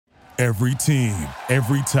Every team,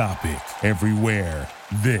 every topic, everywhere.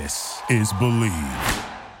 This is Believe.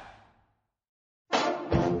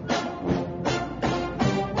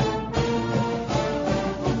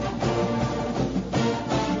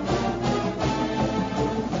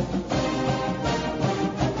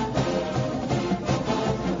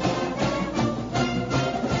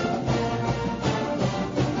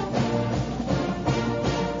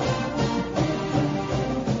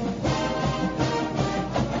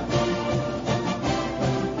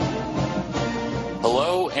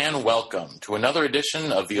 To another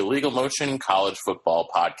edition of the Illegal Motion College Football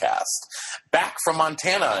Podcast. Back from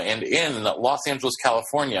Montana and in Los Angeles,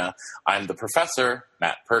 California, I'm the professor,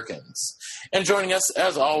 Matt Perkins. And joining us,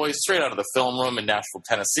 as always, straight out of the film room in Nashville,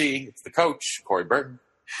 Tennessee, it's the coach, Corey Burton.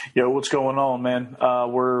 Yo, what's going on, man?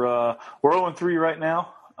 We're 0-3 right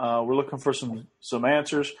now. We're looking for some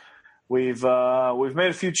answers. We've made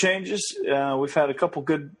a few changes. We've had a couple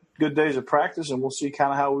good days of practice, and we'll see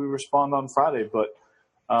kind of how we respond on Friday. But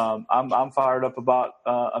I'm fired up about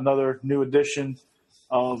another new edition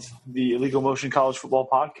of the Illegal Motion College Football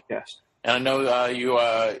Podcast. And I know you,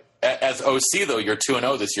 as OC, though, you're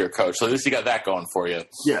 2-0 this year, Coach. So at least you got that going for you.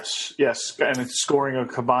 Yes. And it's scoring a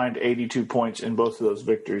combined 82 points in both of those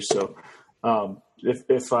victories. So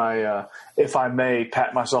if I may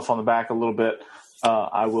pat myself on the back a little bit,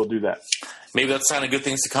 I will do that. Maybe that's a sign of good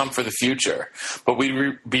things to come for the future. But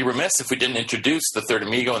we'd be remiss if we didn't introduce the third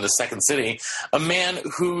amigo in the second city, a man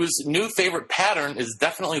whose new favorite pattern is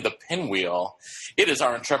definitely the pinwheel. It is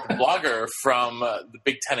our intrepid blogger from the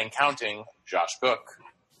Big Ten and counting, Josh Cook.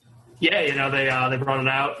 Yeah, they brought it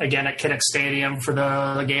out again at Kinnick Stadium for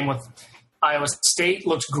the game with Iowa State.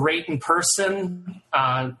 Looked great in person.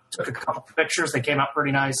 Took a couple pictures. They came out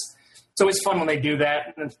pretty nice. It's always fun when they do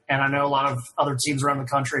that, and I know a lot of other teams around the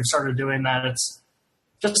country have started doing that. It's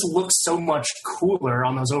just looks so much cooler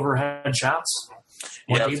on those overhead shots.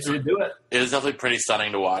 Yeah, needs to do it. It is definitely pretty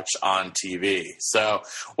stunning to watch on TV. So,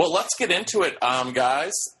 well, let's get into it,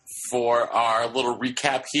 guys, for our little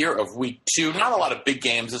recap here of Week 2. Not a lot of big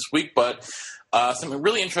games this week, but some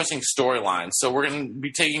really interesting storylines. So we're going to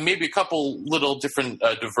be taking maybe a couple little different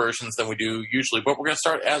diversions than we do usually, but we're going to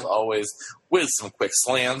start, as always, with some quick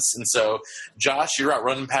slants. And so, Josh, you're out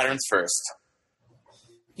running patterns first.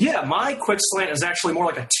 Yeah, my quick slant is actually more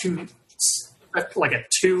like a two.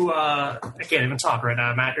 I can't even talk right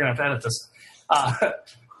now, Matt. You're going to have to edit this.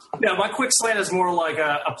 No, my quick slant is more like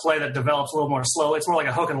a play that develops a little more slowly. It's more like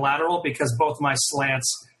a hook and lateral because both my slants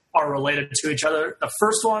are related to each other. The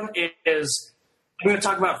first one is I'm going to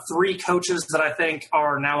talk about 3 coaches that I think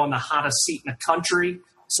are now on the hottest seat in the country.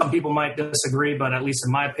 Some people might disagree, but at least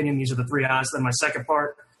in my opinion, these are the 3 hottest. Then my second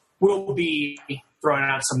part will be throwing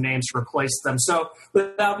out some names to replace them. So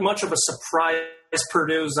without much of a surprise,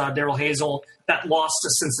 Purdue's Daryl Hazel, that loss to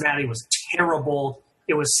Cincinnati was terrible.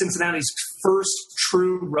 It was Cincinnati's first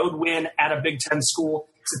true road win at a Big Ten school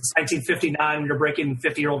since 1959. You're breaking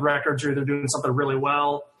 50-year-old records. You're either doing something really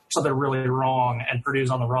well or something really wrong, and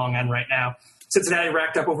Purdue's on the wrong end right now. Cincinnati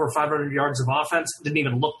racked up over 500 yards of offense. Didn't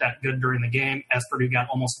even look that good during the game as Purdue got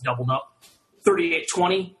almost doubled up.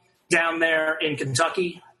 38-20 down there in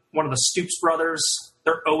Kentucky. One of the Stoops brothers,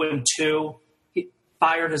 they're 0-2. He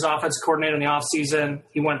fired his offensive coordinator in the offseason.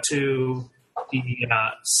 He went to the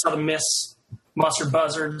Southern Miss Mustard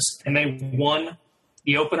Buzzards, and they won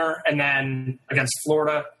the opener. And then against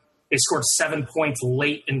Florida, they scored 7 points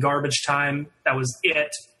late in garbage time. That was it.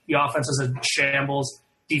 The offense is in shambles.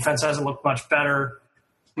 Defense hasn't looked much better.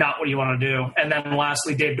 Not what you want to do. And then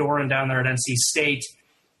lastly, Dave Doran down there at NC State.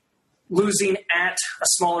 Losing at a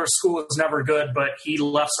smaller school is never good, but he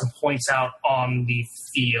left some points out on the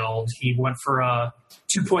field. He went for a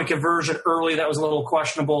 2-point conversion early. That was a little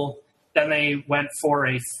questionable. Then they went for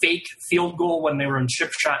a fake field goal when they were in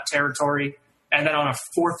chip shot territory. And then on a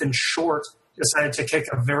 4th and short, decided to kick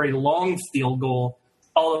a very long field goal.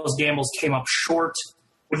 All those gambles came up short.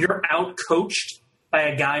 When you're out-coached by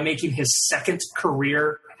a guy making his second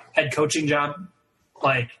career head coaching job,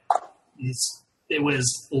 it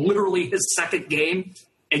was literally his second game,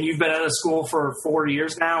 and you've been out of school for 4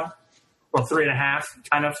 years now, well, 3.5,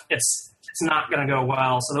 kind of. It's not going to go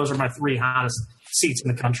well. So those are my 3 hottest seats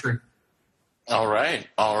in the country. All right.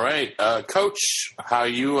 Coach, how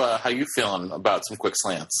you feeling about some quick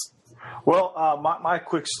slants? Well, my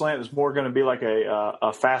quick slant is more going to be like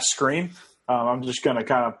a fast screen. I'm just going to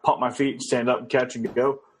kind of pump my feet and stand up and catch and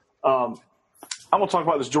go. I'm going to talk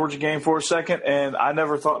about this Georgia game for a second, and I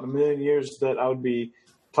never thought in a million years that I would be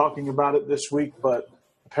talking about it this week, but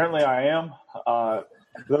apparently I am.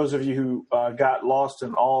 Those of you who got lost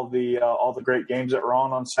in all the great games that were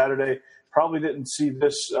on Saturday probably didn't see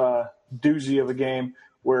this doozy of a game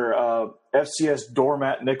where FCS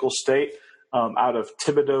doormat Nicholls State out of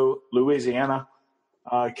Thibodaux, Louisiana,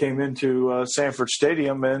 came into Sanford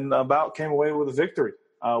Stadium and about came away with a victory.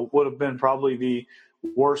 Would have been probably the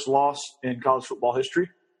worst loss in college football history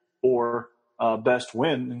or best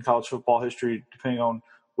win in college football history, depending on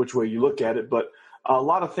which way you look at it. But a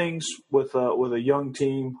lot of things with a young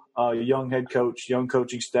team, a young head coach, young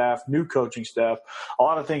coaching staff, new coaching staff. A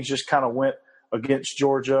lot of things just kind of went against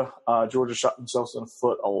Georgia. Georgia shot themselves in the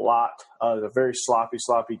foot a lot. It was a very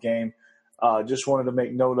sloppy game. Just wanted to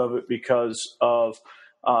make note of it because of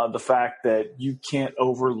the fact that you can't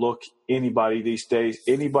overlook anybody these days.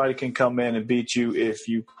 Anybody can come in and beat you if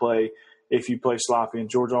you play sloppy.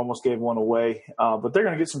 And Georgia almost gave one away, but they're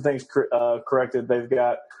going to get some things corrected. They've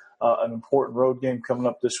got an important road game coming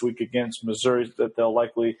up this week against Missouri that they'll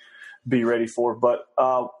likely be ready for. But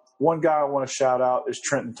one guy I want to shout out is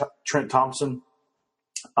Trent Thompson.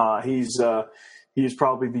 He's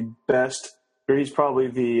probably the best. He's probably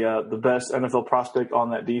the best NFL prospect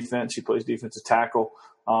on that defense. He plays defensive tackle.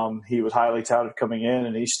 He was highly touted coming in,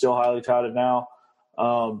 and he's still highly touted now.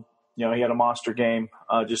 He had a monster game.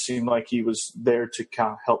 Just seemed like he was there to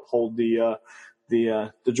kind of help hold the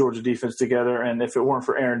Georgia defense together. And if it weren't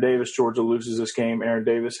for Aaron Davis, Georgia loses this game. Aaron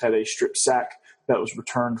Davis had a strip sack that was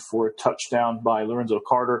returned for a touchdown by Lorenzo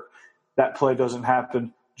Carter. That play doesn't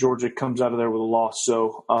happen. Georgia comes out of there with a loss.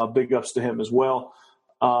 So big ups to him as well.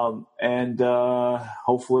 And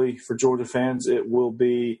hopefully for Georgia fans, it will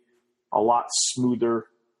be a lot smoother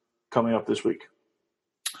coming up this week.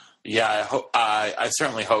 Yeah, I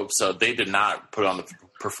certainly hope so. They did not put on the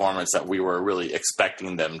performance that we were really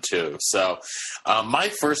expecting them to. So my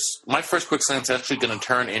first quick slant is actually going to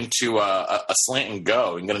turn into a slant and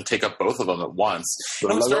go. I'm going to take up both of them at once. I'm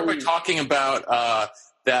going to start by talking about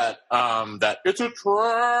that it's a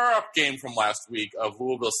trap game from last week of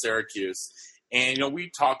Louisville-Syracuse. And,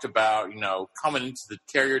 we talked about, coming into the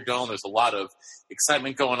Carrier Dome, there's a lot of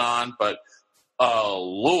excitement going on, but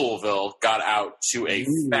Louisville got out to a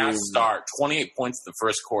fast start, 28 points in the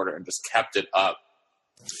first quarter, and just kept it up,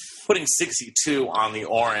 putting 62 on the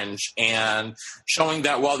Orange and showing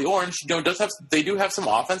that while the Orange, they do have some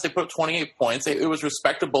offense. They put up 28 points. It was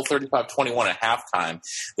respectable 35-21 at halftime.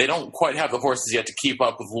 They don't quite have the horses yet to keep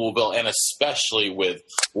up with Louisville, and especially with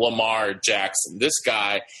Lamar Jackson. This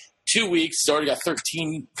guy, 2 weeks, he's already got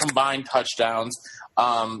 13 combined touchdowns.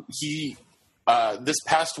 This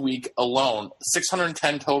past week alone,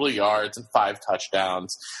 610 total yards and 5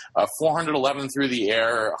 touchdowns, 411 through the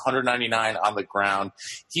air, 199 on the ground.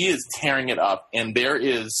 He is tearing it up, and there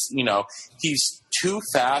is, he's too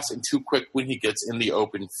fast and too quick when he gets in the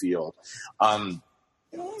open field.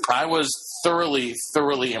 I was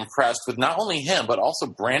thoroughly impressed with not only him, but also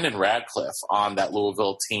Brandon Radcliffe on that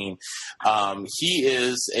Louisville team. He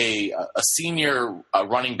is a senior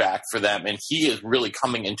running back for them, and he is really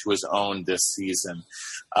coming into his own this season.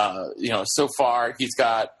 So far he's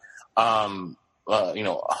got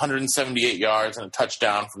 178 yards and a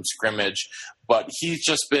touchdown from scrimmage, but he's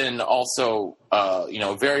just been also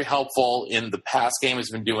very helpful in the pass game.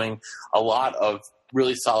 He's been doing a lot of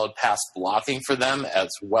really solid pass blocking for them as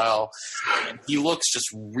well. And he looks just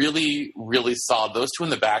really, really solid. Those two in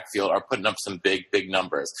the backfield are putting up some big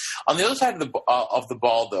numbers. On the other side of the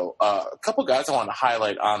ball, though, a couple guys I want to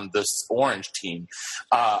highlight on this Orange team.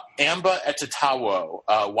 Amba Etetawo,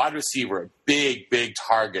 wide receiver, big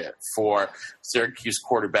target for Syracuse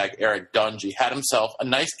quarterback Eric Dungey, had himself a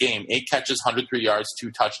nice game, 8 catches, 103 yards, 2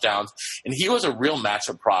 touchdowns, and he was a real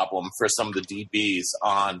matchup problem for some of the DBs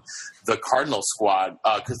on the Cardinal squad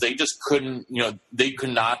because they just couldn't, they could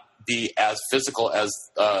not be as physical as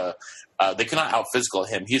they could not out-physical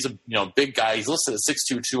him. He's a big guy. He's listed at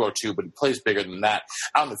 6'2", 202, but he plays bigger than that.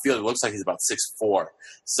 Out in the field, it looks like he's about 6'4".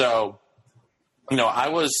 So, I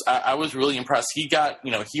was really impressed. He got,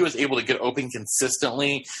 he was able to get open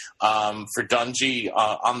consistently for Dungey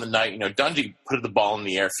on the night. Dungey put the ball in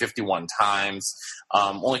the air 51 times,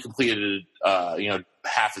 only completed,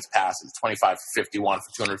 half his passes, 25 for 51 for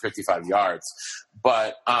 255 yards.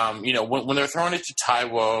 But, when they're throwing it to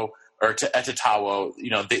Taiwo or to Etetawo,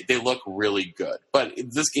 they look really good. But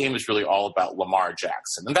this game is really all about Lamar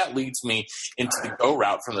Jackson. And that leads me into the go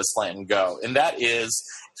route from the slant and go. And that is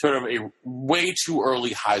sort of a way too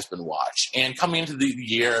early Heisman watch. And coming into the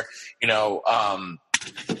year,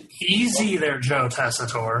 easy there, Joe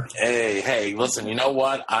Tessitore. Hey, listen, you know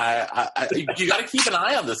what? You got to keep an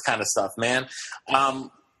eye on this kind of stuff, man. I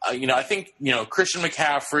think, Christian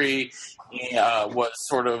McCaffrey was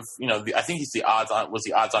sort of, I think he's the odds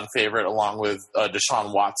on favorite along with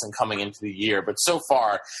Deshaun Watson coming into the year. But so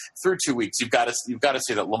far through 2 weeks, you've got to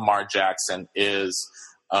say that Lamar Jackson is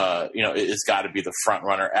is got to be the front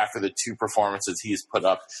runner after the two performances he's put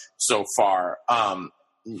up so far.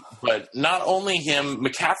 But not only him,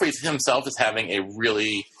 McCaffrey himself is having a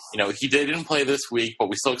really, he didn't play this week, but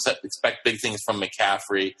we still expect big things from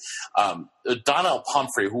McCaffrey. Donnell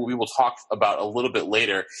Pumphrey, who we will talk about a little bit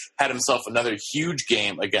later, had himself another huge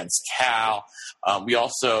game against Cal. We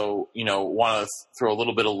also, want to throw a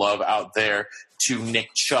little bit of love out there to Nick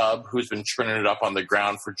Chubb, who's been turning it up on the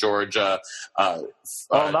ground for Georgia.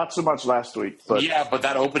 Not so much last week, but yeah, but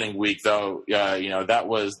that opening week though, that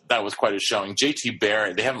was quite a showing. JT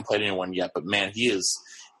Barrett, they haven't played anyone yet, but man, he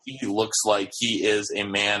looks like he is a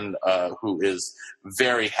man who is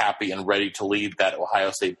very happy and ready to lead that Ohio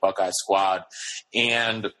State Buckeye squad.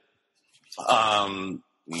 And I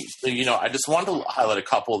just wanted to highlight a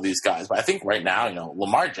couple of these guys, but I think right now,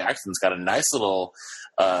 Lamar Jackson's got a nice little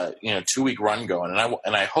 2-week run going,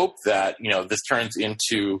 and I hope that this turns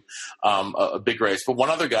into a big race. But one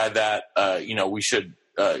other guy that we should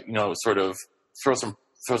sort of throw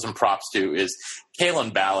some props to is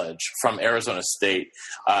Kalen Ballage from Arizona State.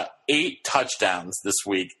 8 touchdowns this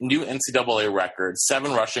week, new NCAA record,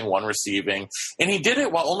 7 rushing, 1 receiving, and he did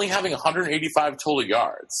it while only having 185 total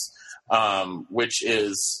yards. Which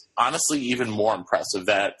is honestly even more impressive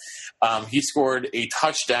that he scored a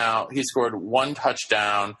touchdown. He scored 1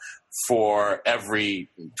 touchdown for every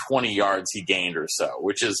 20 yards he gained or so,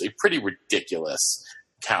 which is a pretty ridiculous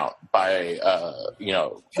count by, at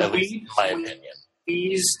least in my opinion.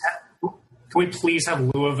 Can we please have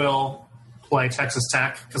Louisville play Texas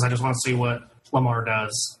Tech? Because I just want to see what Lamar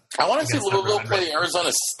does. I want to see Louisville play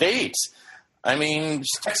Arizona State. I mean,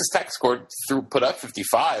 Texas Tech put up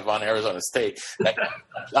 55 on Arizona State.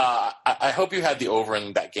 I hope you had the over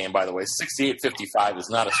in that game, by the way. 68-55 is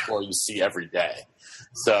not a score you see every day.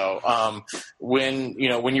 So when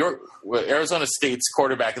Arizona State's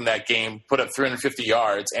quarterback in that game put up 350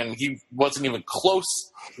 yards, and he wasn't even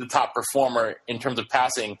close to the top performer in terms of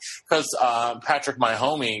passing, because Patrick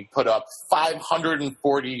Mahomes put up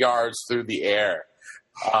 540 yards through the air,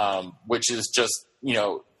 which is just,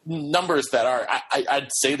 numbers that are, I'd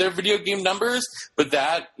say they're video game numbers, but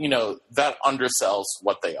that undersells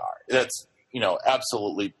what they are. That's,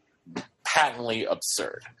 absolutely patently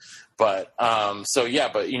absurd. But,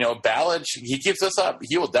 Ballage, he keeps us up.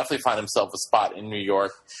 He will definitely find himself a spot in New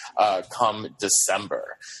York come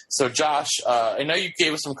December. So, Josh, I know you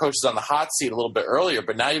gave us some coaches on the hot seat a little bit earlier,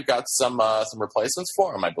 but now you've got some replacements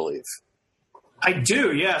for him, I believe. I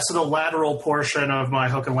do, yeah. So the lateral portion of my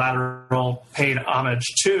hook and lateral paid homage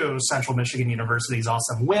to Central Michigan University's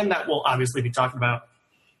awesome win that we'll obviously be talking about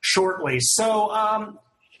shortly. So I'm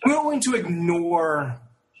going to ignore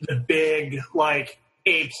the big,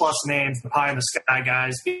 A-plus names, the pie-in-the-sky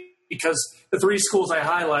guys, because the 3 schools I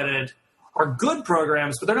highlighted are good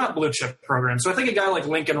programs, but they're not blue-chip programs. So I think a guy like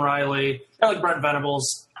Lincoln Riley, a guy like Brent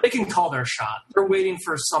Venables, they can call their shot. They're waiting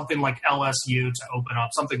for something like LSU to open up,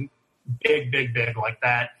 something big like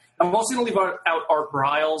that. I'm also going to leave out Art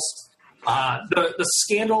Briles. The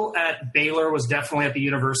scandal at Baylor was definitely at the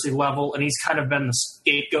university level, and he's kind of been the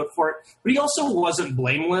scapegoat for it. But he also wasn't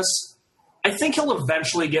blameless. I think he'll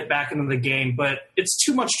eventually get back into the game, but it's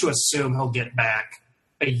too much to assume he'll get back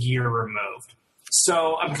a year removed.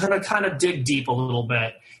 So I'm going to kind of dig deep a little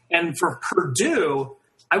bit. And for Purdue,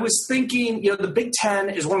 I was thinking, the Big Ten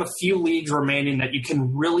is one of the few leagues remaining that you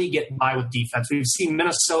can really get by with defense. We've seen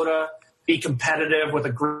Minnesota be competitive with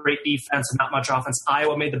a great defense and not much offense.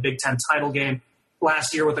 Iowa made the Big Ten title game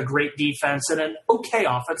last year with a great defense and an okay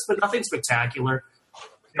offense, but nothing spectacular.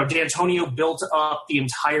 D'Antonio built up the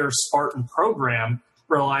entire Spartan program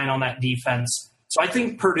relying on that defense. So I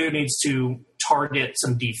think Purdue needs to target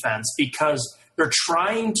some defense because they're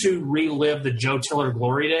trying to relive the Joe Tiller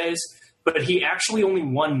glory days, but he actually only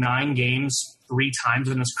won 9 games 3 times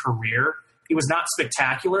in his career. He was not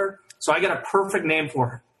spectacular. So I got a perfect name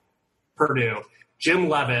for Purdue, Jim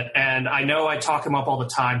Leavitt. And I know I talk him up all the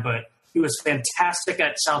time, but he was fantastic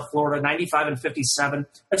at South Florida, 95-57.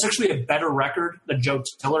 That's actually a better record than Joe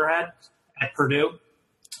Tiller had at Purdue.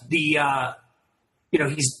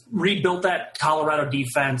 He's rebuilt that Colorado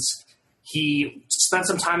defense. He spent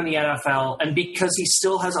some time in the NFL, and because he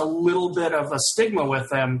still has a little bit of a stigma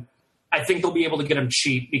with him, I think they'll be able to get him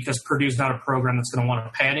cheap because Purdue's not a program that's going to want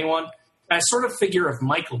to pay anyone. And I sort of figure if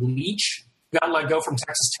Mike Leach got let go from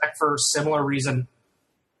Texas Tech for a similar reason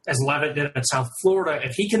as Leavitt did at South Florida,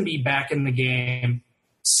 if he can be back in the game,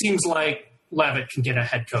 seems like Leavitt can get a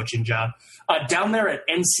head coaching job. Down there at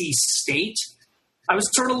NC State, I was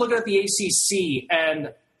sort of looking at the ACC,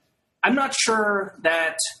 and I'm not sure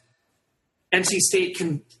that NC State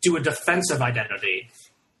can do a defensive identity.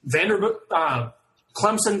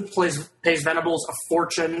 Clemson pays Venables a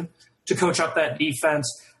fortune to coach up that defense.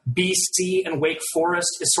 BC and Wake Forest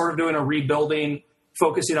is sort of doing a rebuilding,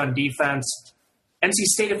 focusing on defense. NC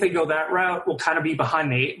State, if they go that route, will kind of be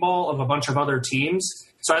behind the 8 ball of a bunch of other teams.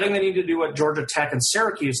 So I think they need to do what Georgia Tech and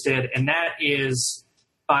Syracuse did, and that is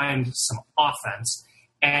find some offense.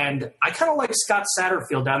 And I kind of like Scott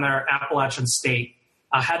Satterfield down there at Appalachian State.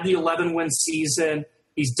 Had the 11-win season.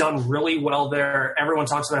 He's done really well there. Everyone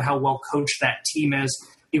talks about how well coached that team is.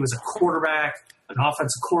 He was a quarterback, an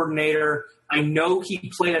offensive coordinator. I know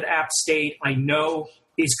he played at App State. I know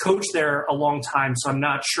he's coached there a long time, so I'm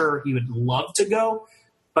not sure he would love to go.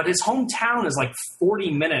 But his hometown is like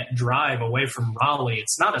 40-minute drive away from Raleigh.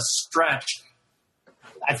 It's not a stretch.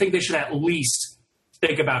 I think they should at least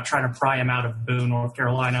think about trying to pry him out of Boone, North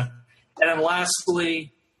Carolina. And then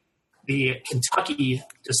lastly, the Kentucky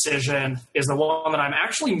decision is the one that I'm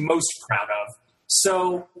actually most proud of.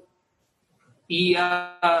 So he's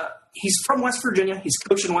from West Virginia. He's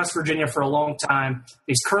coached in West Virginia for a long time.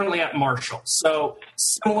 He's currently at Marshall. So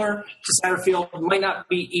similar to Satterfield, it might not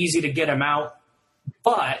be easy to get him out,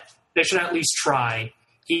 but they should at least try.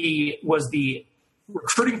 He was the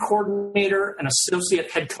recruiting coordinator and associate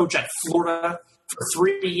head coach at Florida for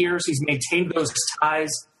 3 years. He's maintained those ties.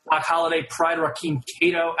 Doc Holliday pried Rakeem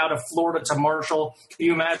Cato out of Florida to Marshall. Can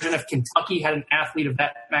you imagine if Kentucky had an athlete of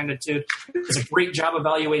that magnitude? He does a great job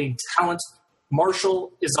evaluating talent.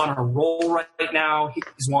 Marshall is on a roll right now. He's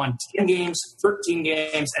won 10 games, 13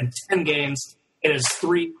 games, and 10 games in his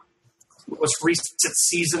 3 most recent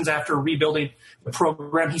seasons after rebuilding the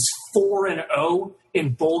program. He's 4-0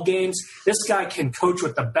 in bowl games. This guy can coach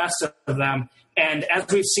with the best of them. And as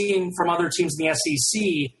we've seen from other teams in the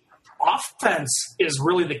SEC, offense is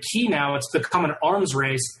really the key now. It's become an arms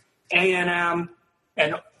race. A&M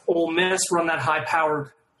and Ole Miss run that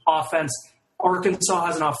high-powered offense. Arkansas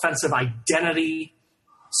has an offensive identity.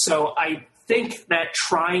 So I think that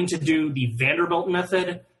trying to do the Vanderbilt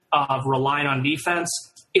method of relying on defense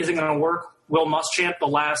isn't going to work. Will Muschamp, the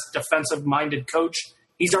last defensive-minded coach,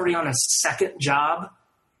 he's already on his 2nd job.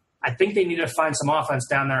 I think they need to find some offense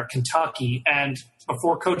down there at Kentucky. And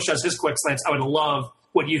before Coach does his quick slants, I would love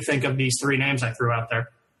what you think of these 3 names I threw out there.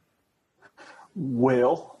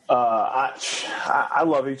 Well, I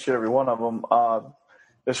love each and every one of them.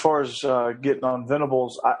 As far as getting on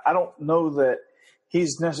Venables, I don't know that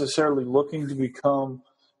he's necessarily looking to become,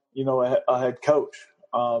 a head coach.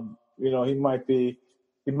 He might be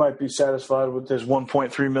satisfied with his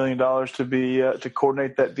 $1.3 million to be to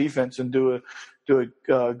coordinate that defense and do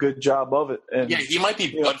a good job of it. And, yeah, he might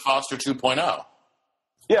be Bud Foster 2.0.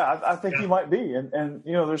 Yeah, I think he might be, and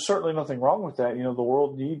there's certainly nothing wrong with that. The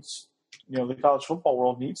world needs, the college football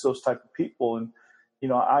world needs those type of people, and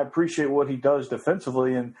I appreciate what he does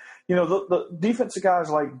defensively, and the defensive guys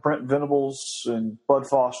like Brent Venables and Bud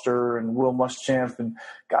Foster and Will Muschamp and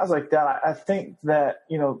guys like that. I think that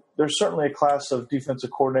there's certainly a class of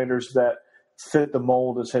defensive coordinators that fit the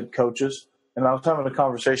mold as head coaches. And I was having a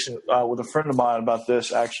conversation with a friend of mine about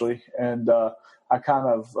this actually, and I kind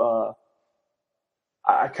of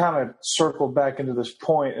circled back into this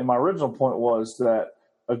point, and my original point was that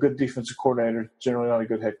a good defensive coordinator is generally not a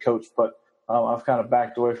good head coach, but I've kind of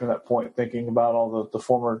backed away from that point, thinking about all the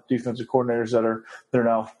former defensive coordinators that are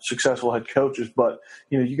now successful head coaches. But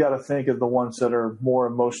you got to think of the ones that are more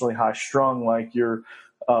emotionally high strung, like your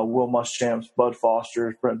Will Muschamps, Bud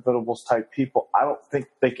Fosters, Brent Venables type people. I don't think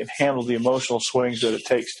they can handle the emotional swings that it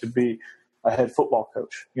takes to be a head football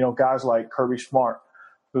coach. Guys like Kirby Smart,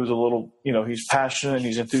 who's a little, he's passionate and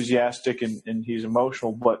he's enthusiastic and he's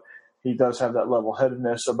emotional, but he does have that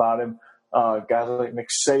level-headedness about him. Guys like Nick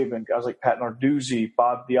Saban, guys like Pat Narduzzi,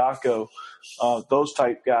 Bob Diaco, those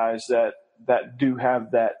type guys that do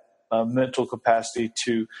have that mental capacity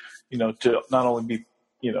to not only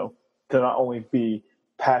be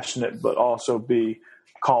passionate, but also be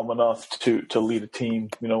calm enough to lead a team,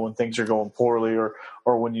 when things are going poorly or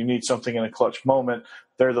when you need something in a clutch moment.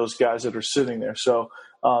 They're those guys that are sitting there. So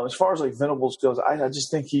as far as like Venables goes, I just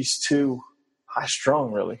think he's too high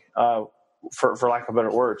strung, really, for lack of better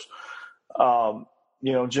words.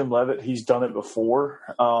 Jim Leavitt, he's done it before.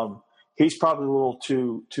 He's probably a little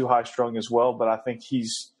too high strung as well, but I think he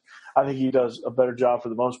does a better job for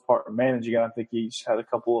the most part of managing it. I think he's had a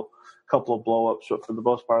couple of blow ups, but for the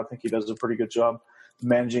most part, I think he does a pretty good job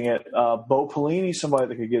managing it. Bo Pelini, somebody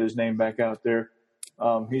that could get his name back out there.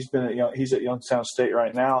 He's at Youngstown State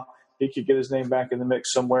right now. He could get his name back in the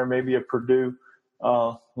mix somewhere, maybe at Purdue,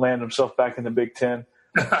 land himself back in the Big Ten.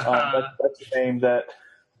 That's a name that,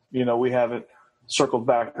 we haven't circled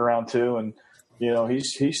back around to. And,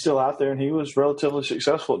 he's still out there, and he was relatively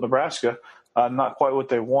successful at Nebraska. not quite what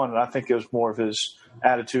they wanted. I think it was more of his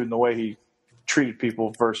attitude and the way he treated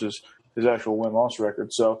people versus his actual win-loss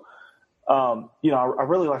record. So, I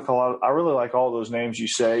really like all those names you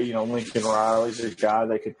say. Lincoln Riley's a guy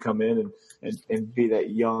that could come in and be that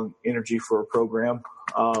young energy for a program.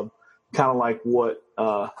 Kind of like what,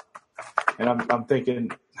 and I'm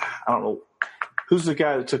thinking, I don't know, who's the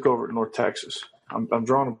guy that took over at North Texas? I'm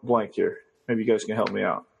drawing a blank here. Maybe you guys can help me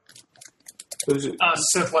out. Who's it?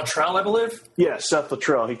 Seth Luttrell, I believe. Yeah, Seth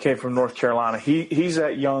Luttrell. He came from North Carolina. He's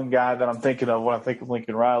that young guy that I'm thinking of when I think of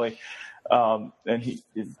Lincoln Riley. And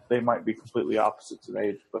they might be completely opposites in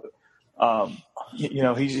age, but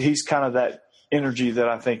he's kind of that energy that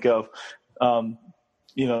I think of.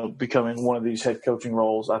 Becoming one of these head coaching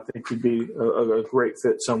roles. I think he'd be a great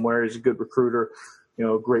fit somewhere. He's a good recruiter,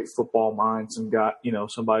 a great football mind,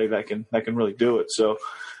 somebody that can really do it. So,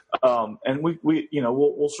 and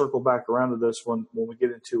we'll circle back around to this when we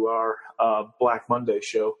get into our Black Monday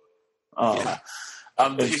show.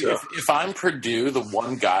 If I'm Purdue, the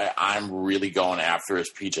one guy I'm really going after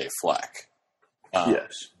is PJ Fleck.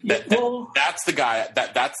 Yes, that's the guy.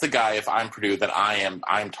 That's the guy. If I'm Purdue, that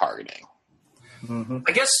I'm targeting. Mm-hmm.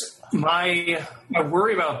 I guess my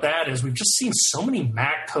worry about that is we've just seen so many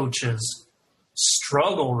MAC coaches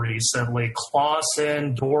struggle recently.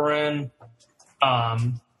 Clausen, Doran, I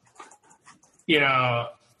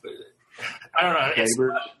don't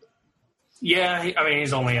know.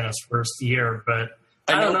 He's only in his first year, but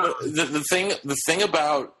I don't know. The thing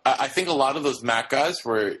about I think a lot of those MAC guys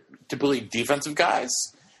were typically defensive guys.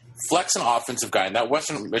 Fleck's an offensive guy, and that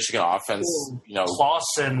Western Michigan offense,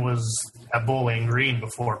 Clausen was at Bowling Green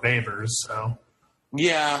before Babers, so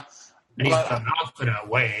yeah, and he's been confident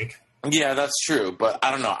Wake. Yeah, that's true, but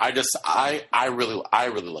I don't know. I really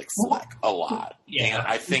like Fleck a lot, yeah. And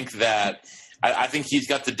I think that I think he's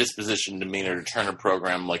got the disposition to turn a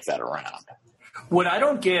program like that around. What I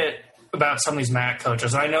don't get about some of these MAC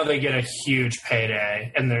coaches, I know they get a huge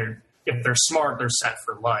payday, and if they're smart, they're set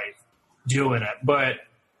for life doing it, but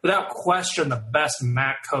without question, the best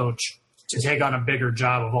MAC coach to take on a bigger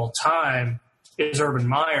job of all time is Urban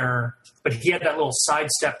Meyer, but he had that little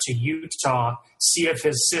sidestep to Utah, see if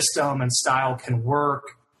his system and style can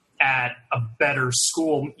work at a better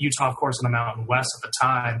school. Utah, of course, in the Mountain West at the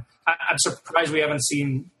time. I'm surprised we haven't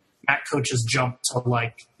seen MAC coaches jump to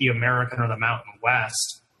like the American or the Mountain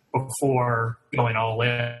West before going all in.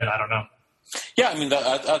 I don't know. Yeah, I mean,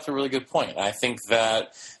 that's a really good point. I think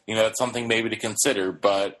that, it's something maybe to consider,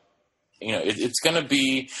 but, it's going to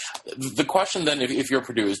be the question then if you're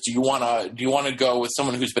Purdue is, do you want to go with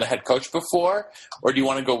someone who's been a head coach before, or do you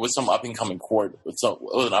want to go with some up-and-coming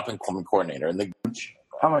coordinator? And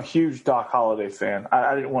I'm a huge Doc Holliday fan.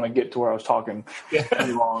 I didn't want to get to where I was talking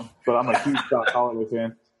too long, but I'm a huge Doc Holliday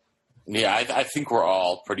fan. Yeah, I think we're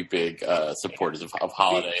all pretty big supporters of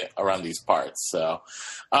Holiday around these parts. So,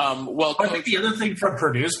 I think the other thing from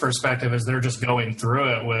Purdue's perspective is they're just going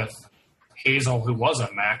through it with Hazel, who was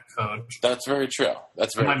a MAC coach. That's very true.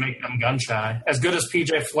 Might make them gun shy. As good as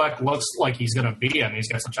PJ Fleck looks like he's going to be, he's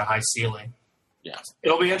got such a high ceiling. Yeah,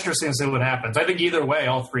 it'll be interesting to see what happens. I think either way,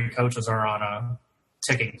 all three coaches are on a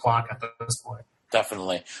ticking clock at this point.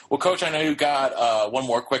 Definitely. Well, Coach, I know you got one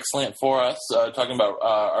more quick slant for us, talking about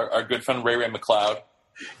our good friend Ray McLeod.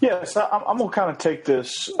 Yes, I'm gonna kind of take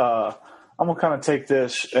this.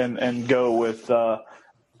 And go with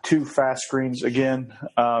two fast screens again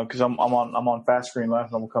because I'm on fast screen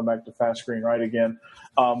left, and I'm gonna come back to fast screen right again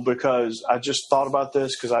because I just thought about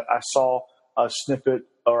this because I saw a snippet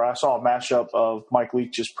or I saw a mashup of Mike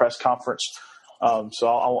Leach's press conference. So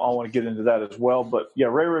I want to get into that as well. But, yeah,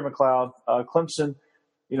 Ray McLeod, Clemson,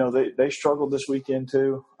 they struggled this weekend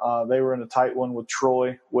too. They were in a tight one with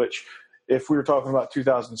Troy, which if we were talking about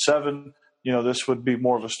 2007, this would be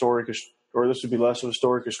more of a story this would be less of a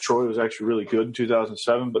story because Troy was actually really good in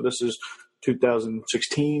 2007. But this is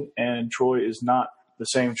 2016, and Troy is not the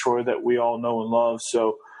same Troy that we all know and love.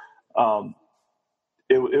 So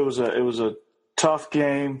it was a tough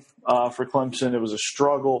game for Clemson. It was a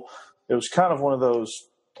struggle. It was kind of one of those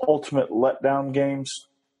ultimate letdown games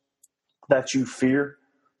that you fear.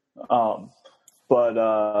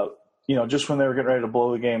 Just when they were getting ready to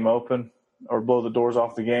blow the game open or blow the doors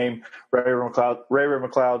off the game, Ray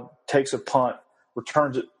McLeod takes a punt,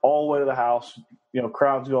 returns it all the way to the house.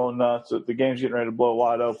 Crowd's going nuts. The game's getting ready to blow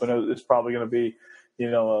wide open. It's probably going to be,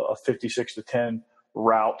 a 56-10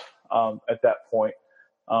 rout at that point.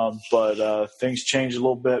 But things changed a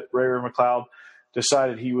little bit. Ray McLeod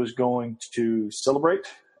decided he was going to celebrate,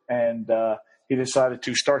 and he decided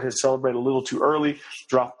to start his celebrate a little too early,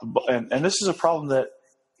 drop the ball. And this is a problem that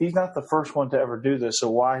he's not the first one to ever do this. So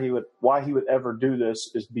why he would ever do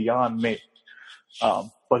this is beyond me.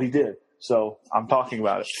 But he did. So I'm talking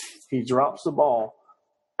about it. He drops the ball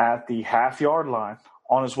at the half-yard line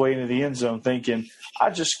on his way into the end zone thinking, I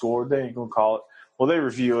just scored. They ain't going to call it. Well, they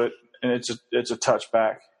review it, and it's a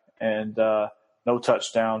touchback and no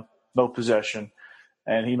touchdown, no possession.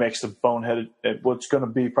 And he makes the what's going to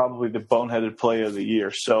be probably the boneheaded play of the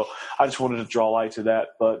year. So I just wanted to draw light to that.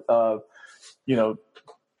 But,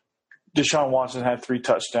 Deshaun Watson had 3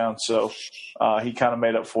 touchdowns, so he kind of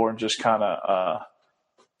made up for it and just kind of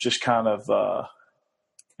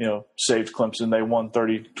saved Clemson. They won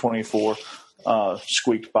 30-24,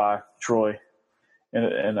 squeaked by Troy in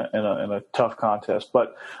a tough contest.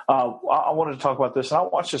 But I wanted to talk about this, and I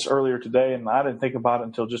watched this earlier today, and I didn't think about it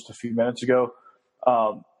until just a few minutes ago.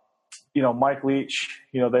 Mike Leach,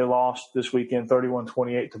 they lost this weekend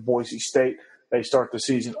 31-28 to Boise State. They start the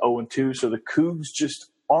season 0-2, so the Cougs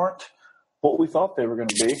just aren't what we thought they were going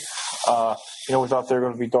to be. We thought they were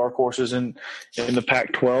going to be dark horses in the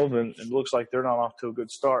Pac-12, and it looks like they're not off to a good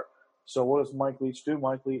start. So what does Mike Leach do?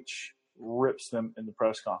 Mike Leach rips them in the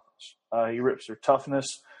press conference. He rips their toughness,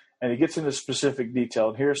 and he gets into specific detail.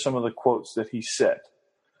 And here are some of the quotes that he said.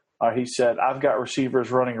 He said, I've got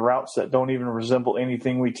receivers running routes that don't even resemble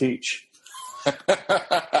anything we teach.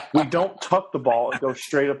 We don't tuck the ball and go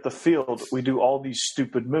straight up the field. We do all these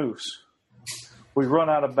stupid moves. We run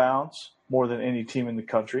out of bounds more than any team in the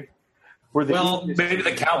country. Maybe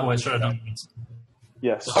the Cowboys should have done it.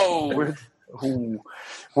 Yes. Oh.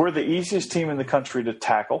 We're the easiest team in the country to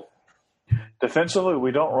tackle. Defensively,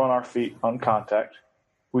 we don't run our feet on contact.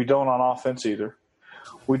 We don't on offense either.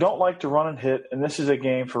 We don't like to run and hit, and this is a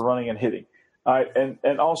game for running and hitting. All right,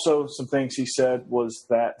 and also some things he said was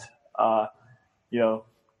that,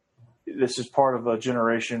 this is part of a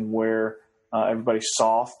generation where everybody's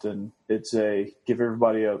soft, and it's give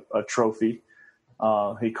everybody a trophy.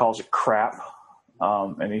 He calls it crap,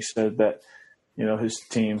 and he said that his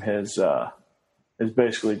team has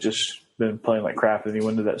basically just been playing like crap, and he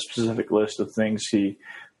went into that specific list of things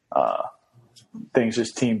things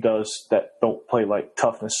his team does that don't play like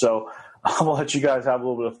toughness. So I'm gonna let you guys have a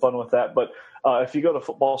little bit of fun with that. But if you go to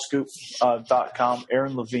footballscoop.com,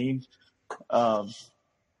 Aaron Levine, no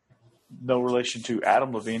relation to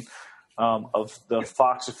Adam Levine, of the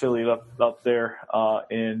Fox affiliate up there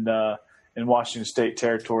in Washington State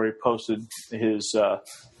territory, posted his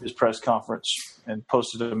press conference and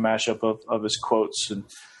posted a mashup of his quotes, and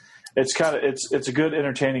it's a good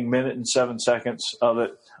entertaining minute and 7 seconds of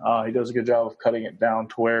it. He does a good job of cutting it down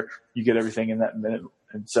to where you get everything in that minute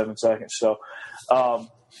and 7 seconds. So,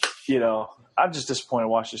 I'm just disappointed in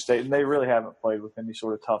Washington State, and they really haven't played with any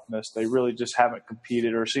sort of toughness. They really just haven't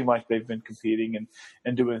competed or seem like they've been competing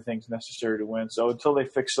and doing things necessary to win. So until they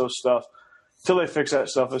fix that stuff,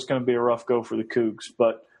 it's going to be a rough go for the Cougs.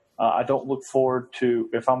 But I don't look forward to,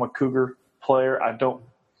 if I'm a Cougar player, I don't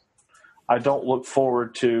look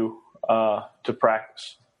forward to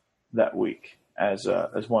practice that week as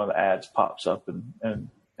one of the ads pops up and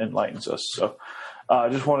enlightens us. So I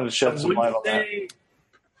just wanted to shed some light on that.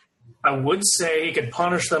 I would say he could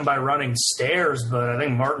punish them by running stairs, but I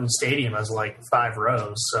think Martin Stadium has like 5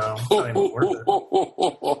 rows, so not even worth it.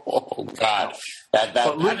 Oh, God.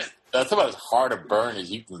 That's about as hard a burn as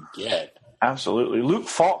you can get. Absolutely. Luke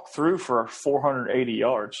Falk threw for 480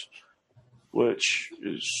 yards, which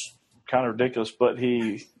is kind of ridiculous, but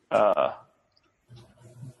they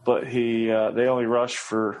only rushed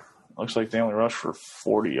for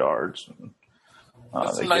 40 yards.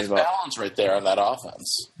 That's a nice balance right there on that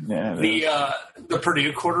offense. Yeah, the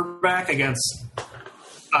Purdue quarterback against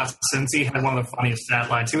Cincy had one of the funniest stat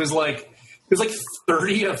lines. He was like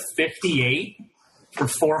 30 of 58 for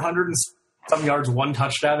 400 and some yards, 1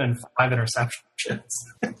 touchdown, and 5 interceptions.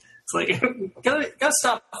 It's like gotta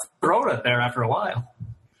stop throwing it there after a while.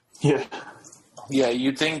 Yeah. Yeah,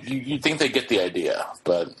 you think they get the idea,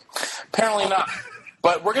 but apparently not.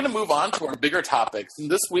 But we're going to move on to our bigger topics. And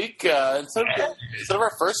this week, instead of our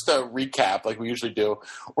first recap like we usually do,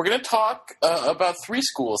 we're going to talk about 3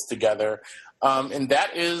 schools together, and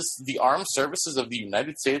that is the Armed Services of the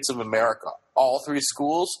United States of America. All 3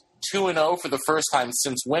 schools, 2-0 for the first time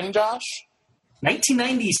since when, Josh?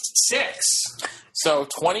 1996. So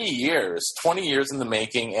 20 years in the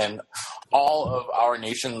making, and all of our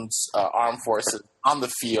nation's armed forces on the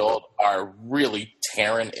field are really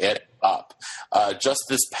tearing it up. Just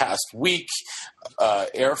this past week,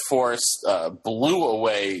 Air Force blew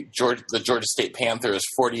away the Georgia State Panthers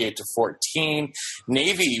 48-14.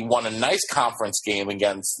 Navy won a nice conference game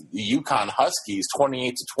against the Yukon Huskies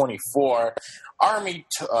 28-24. Army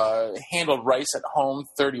handled Rice at home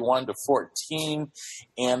 31-14,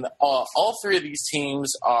 and all 3 of these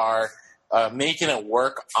teams are making it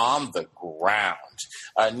work on the ground.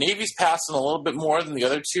 Navy's passing a little bit more than the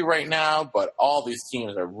other two right now, but all these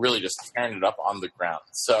teams are really just tearing it up on the ground.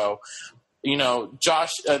 So,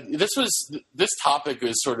 Josh, this topic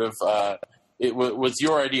is sort of it was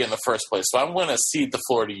your idea in the first place. So I'm going to cede the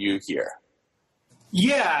floor to you here.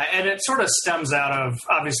 Yeah, and it sort of stems out of,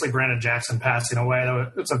 obviously, Brandon Jackson passing away.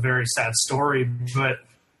 It's a very sad story, but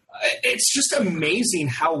it's just amazing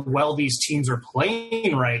how well these teams are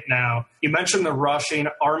playing right now. You mentioned the rushing.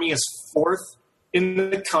 Army is 4th in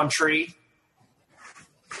the country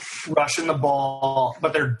rushing the ball,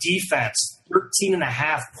 but their defense,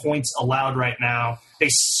 13.5 points allowed right now. They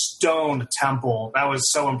stoned Temple. That was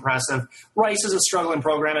so impressive. Rice is a struggling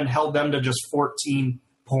program and held them to just 14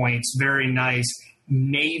 points. Very nice.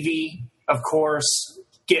 Navy, of course,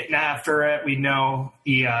 getting after it. We know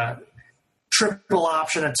the triple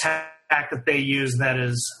option attack that they use that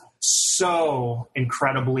is so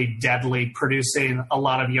incredibly deadly, producing a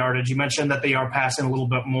lot of yardage. You mentioned that they are passing a little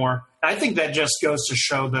bit more. I think that just goes to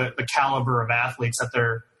show the caliber of athletes that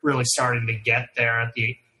they're really starting to get there at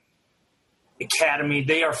the academy.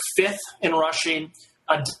 They are 5th in rushing.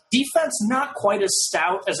 A defense not quite as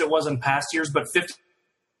stout as it was in past years, but 51st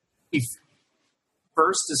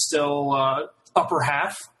is still upper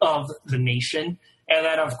half of the nation. And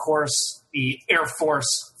then, of course, the Air Force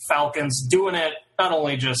Falcons doing it not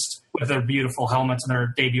only just with their beautiful helmets, and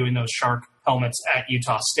they're debuting those shark helmets at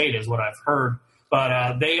Utah State is what I've heard,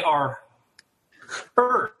 but they are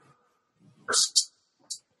first.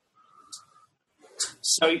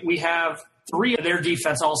 So we have 3 of their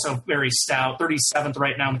defense also very stout, 37th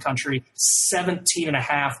right now in the country,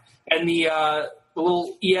 17.5. And the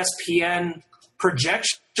little ESPN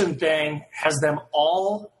projection thing has them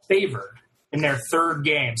all favored in their 3rd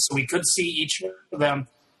game. So we could see each of them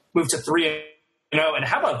move to 3-0. And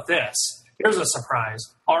how about this? Here's a surprise.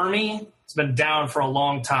 Army has been down for a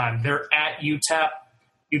long time. They're at UTEP.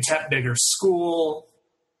 UTEP, bigger school,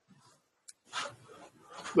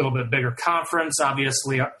 a little bit bigger conference.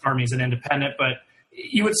 Obviously, Army's an independent, but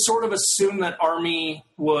you would sort of assume that Army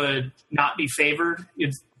would not be favored.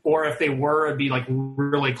 Or if they were, it'd be like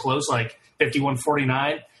really close, like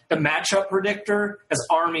 51-49. The matchup predictor has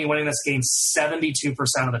Army winning this game 72%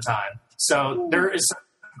 of the time. So there is some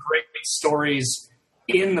great stories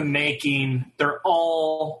in the making. They're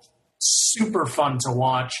all super fun to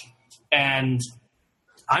watch. And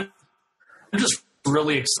I'm just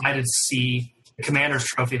really excited to see the Commanders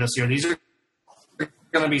Trophy this year. These are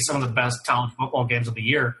going to be some of the best college football games of the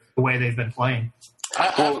year, the way they've been playing. I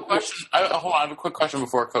have a question. Hold on, I have a quick question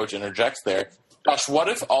before Coach interjects there. Josh, what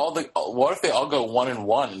if they all go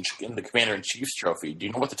 1-1 in the Commander-in-Chief's trophy? Do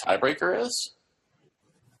you know what the tiebreaker is?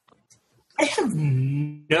 I have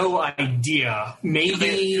no idea.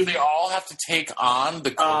 Maybe do they all have to take on the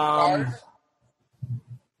Coast Guard?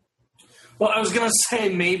 Well, I was going to say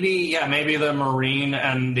maybe the Marine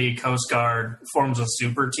and the Coast Guard forms a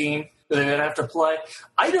super team that they would have to play.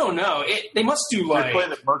 I don't know. They must do like... They play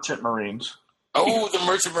the Merchant Marines. Oh, the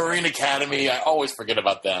Merchant Marine Academy. I always forget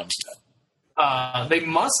about them. They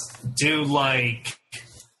must do like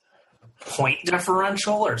point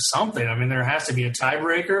differential or something. I mean, there has to be a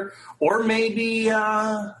tiebreaker. Or maybe,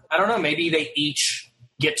 I don't know, maybe they each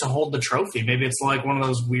get to hold the trophy. Maybe it's like one of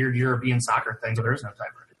those weird European soccer things where there's no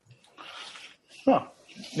tiebreaker. Huh.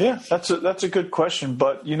 Yeah, that's a good question.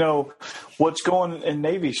 But, what's going in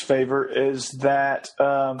Navy's favor is that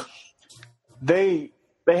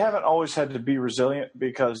they haven't always had to be resilient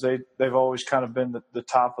because they've always kind of been the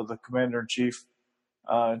top of the Commander-in-Chief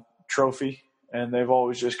trophy, and they've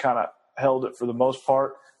always just kind of held it for the most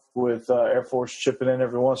part, with Air Force chipping in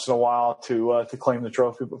every once in a while to claim the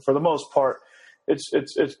trophy. But for the most part,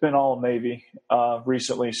 it's been all Navy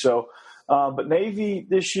recently. So, but Navy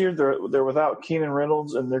this year they're without Keenan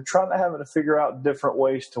Reynolds, and they're trying to figure out different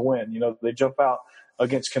ways to win. They jump out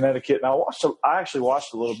against Connecticut, and I actually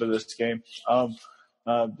watched a little bit of this game.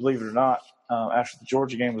 Believe it or not, after the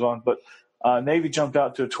Georgia game was on. But Navy jumped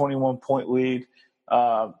out to a 21-point lead.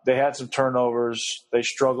 They had some turnovers. They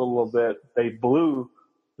struggled a little bit. They blew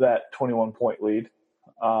that 21-point lead,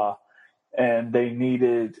 and they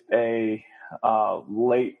needed a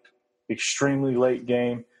extremely late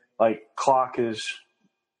game. Like, clock is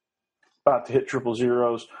about to hit triple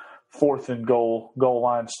zeros, 4th and goal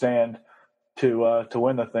line stand to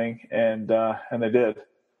win the thing, and they did.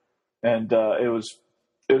 And it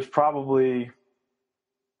was probably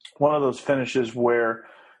one of those finishes where,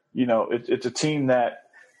 it's a team that,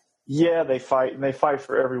 they fight, and they fight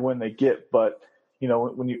for every win they get, but,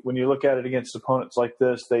 when you look at it against opponents like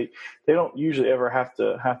this, they don't usually ever have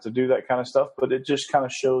to do that kind of stuff, but it just kind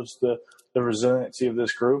of shows the resiliency of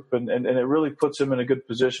this group, and it really puts them in a good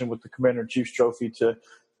position with the Commander-in-Chief's trophy to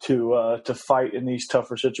fight in these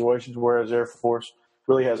tougher situations, whereas Air Force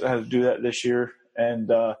really hasn't had to do that this year,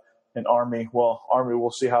 and Army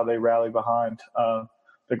we'll see how they rally behind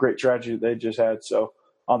the great tragedy they just had. So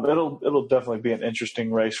it'll definitely be an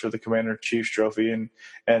interesting race for the Commander-in-Chief's trophy, and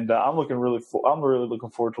I'm really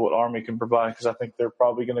looking forward to what Army can provide, because I think they're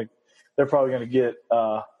probably going to get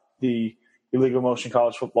the Illegal Motion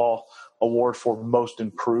College Football Award for most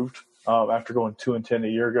improved after going 2-10 a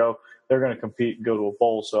year ago. They're going to compete and go to a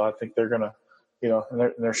bowl, so I think they're going to,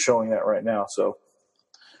 and they're showing that right now. So.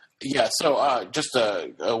 Yeah, so I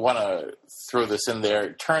want to throw this in there.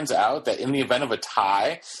 It turns out that in the event of a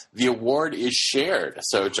tie, the award is shared.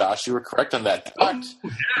 So, Josh, you were correct on that. But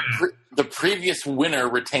the previous winner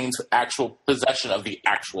retains actual possession of the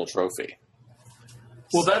actual trophy.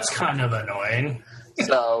 Well, that's kind of annoying.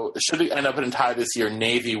 So, should we end up in a tie this year,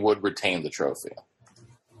 Navy would retain the trophy.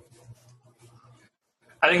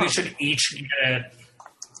 I think they should each get it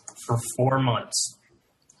for 4 months.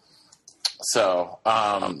 So,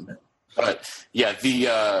 but yeah,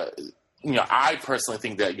 I personally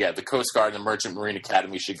think that, the Coast Guard and the Merchant Marine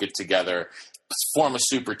Academy should get together, form a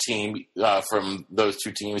super team from those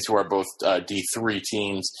two teams who are both D3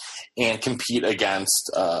 teams, and compete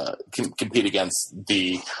against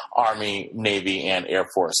the Army, Navy, and Air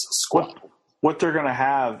Force squad. What they're going to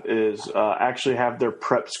have is actually have their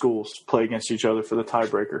prep schools play against each other for the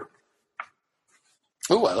tiebreaker.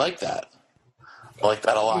 Ooh, I like that. I like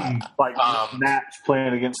that a lot. Like Matt's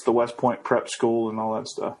playing against the West Point prep school and all that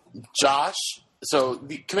stuff. Josh, so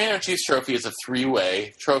the Commander-in-Chief's trophy is a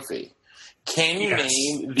 3-way trophy. Can you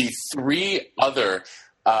name the 3 other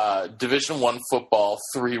Division I football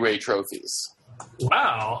 3-way trophies?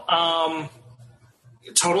 Wow.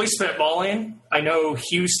 Totally spitballing. I know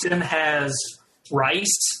Houston has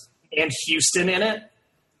Rice and Houston in it.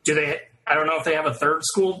 I don't know if they have a third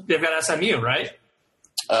school. They've got SMU, right?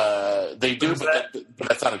 They do, but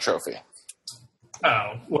that's not a trophy.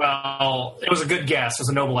 Oh, well, it was a good guess. It was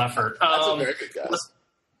a noble effort. That's a very good guess.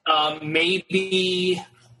 Maybe,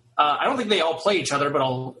 I don't think they all play each other, but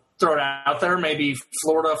I'll throw it out there. Maybe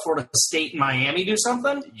Florida State, and Miami do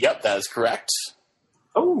something? Yep, that is correct.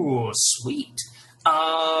 Oh, sweet.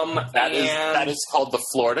 That is called the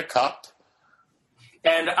Florida Cup.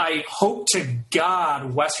 And I hope to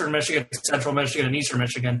God Western Michigan, Central Michigan, and Eastern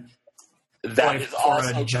Michigan that is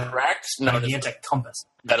also correct. Gigantic compass.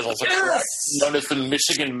 That is also correct. Known as the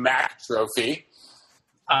Michigan Mac Trophy.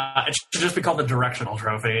 It should just be called the Directional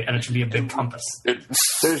Trophy, and it should be a big compass.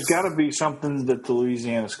 There's got to be something that the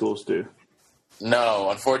Louisiana schools do. No,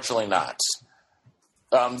 unfortunately not.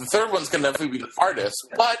 The third one's going to definitely be the hardest,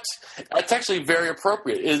 but it's actually very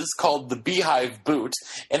appropriate. It is called the Beehive Boot,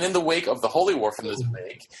 and in the wake of the Holy War from this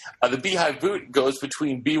week, the Beehive Boot goes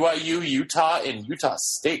between BYU, Utah, and Utah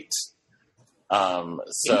State. So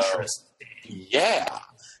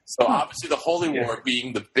obviously the Holy War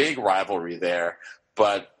being the big rivalry there,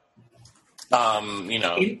 but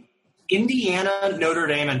Indiana, Notre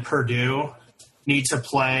Dame, and Purdue need to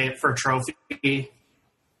play for a trophy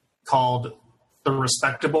called the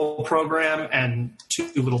Respectable Program and Two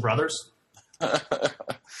Little Brothers.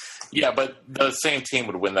 Yeah, but the same team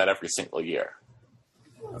would win that every single year.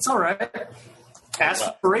 That's all right.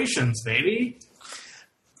 Aspirations, baby.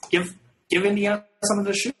 Give Indiana something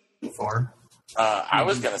to shoot for. I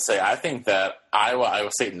was going to say, I think that Iowa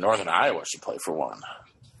State, and Northern Iowa should play for one.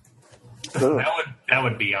 That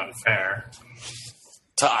would be unfair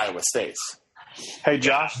to Iowa State. Hey,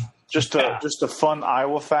 Josh, just a fun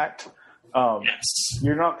Iowa fact. Yes.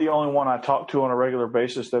 You're not the only one I talk to on a regular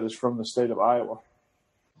basis that is from the state of Iowa.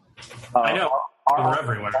 I know. We're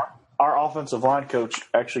everywhere. Our offensive line coach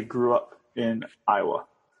actually grew up in Iowa.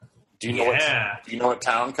 Do you know what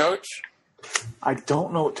town, Coach? I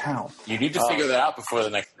don't know what town. You need to figure that out before the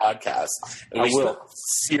next podcast. I will.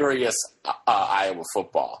 Serious Iowa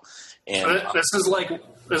football. And this is like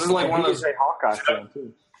one of those. A Hawkeye fan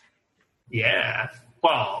too. Yeah.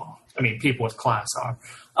 Well, I mean, people with class are.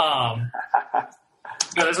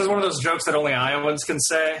 This is one of those jokes that only Iowans can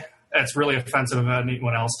say. It's really offensive if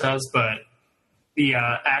anyone else does, but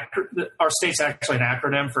our state's actually an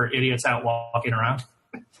acronym for idiots out walking around.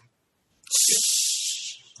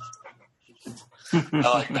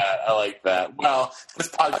 I like that. Well, this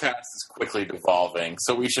podcast is quickly devolving,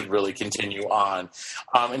 so we should really continue on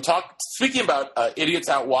and talk. Speaking about idiots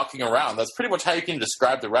out walking around, that's pretty much how you can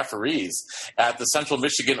describe the referees at the Central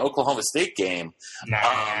Michigan Oklahoma State game.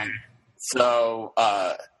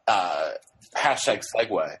 hashtag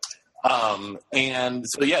segue. And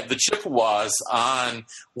so, yeah, the Chippewas on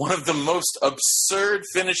one of the most absurd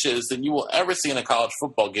finishes that you will ever see in a college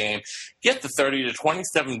football game get the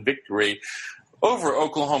 30-27 victory over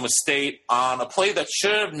Oklahoma State on a play that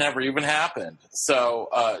should have never even happened. So,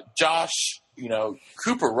 Josh,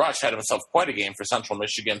 Cooper Rush had himself quite a game for Central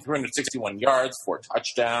Michigan, 361 yards, 4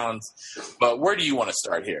 touchdowns. But where do you want to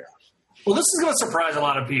start here? Well, this is going to surprise a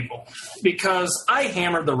lot of people because I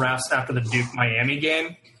hammered the refs after the Duke-Miami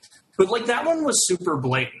game. But, that one was super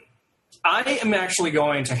blatant. I am actually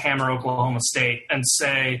going to hammer Oklahoma State and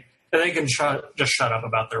say that they can just shut up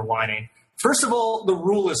about their whining. First of all, the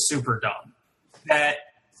rule is super dumb. That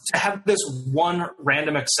to have this one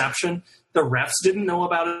random exception, the refs didn't know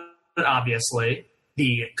about it, obviously.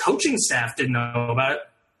 The coaching staff didn't know about it.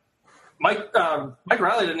 Mike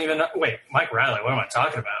Riley didn't even know. Wait, Mike Riley, what am I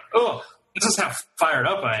talking about? Oh, this is how fired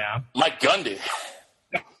up I am. Mike Gundy.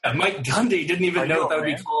 Yeah, Mike Gundy didn't even know that would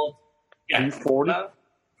be called. Yeah, 40.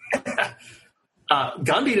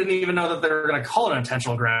 Gundy didn't even know that they were going to call it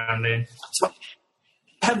intentional grounding. So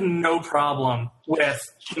I have no problem with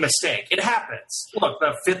the mistake. It happens. Look,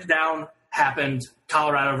 the 5th down happened,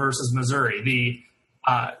 Colorado versus Missouri. The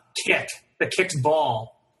kicked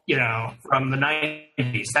ball, from the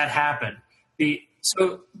 90s, that happened.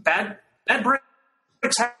 So bad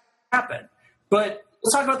breaks happen. But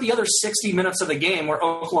let's talk about the other 60 minutes of the game where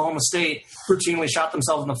Oklahoma State routinely shot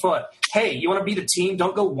themselves in the foot. Hey, you want to beat a team?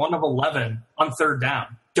 Don't go 1 of 11 on 3rd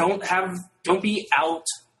down. Don't be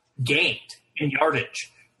outgained in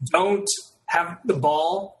yardage. Don't have the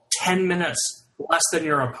ball 10 minutes less than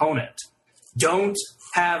your opponent. Don't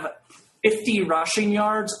have 50 rushing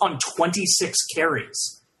yards on 26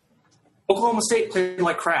 carries. Oklahoma State played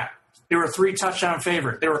like crap. They were a 3-touchdown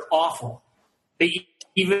favorite. They were awful. They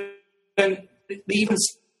even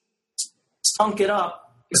stunk it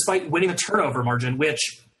up despite winning the turnover margin,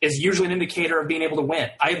 which is usually an indicator of being able to win.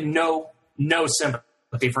 I have no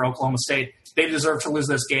sympathy for Oklahoma State. They deserve to lose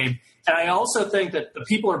this game. And I also think that the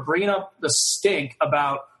people are bringing up the stink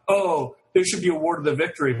about, they should be awarded the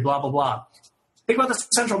victory, blah, blah, blah. Think about the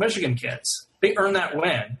Central Michigan kids. They earned that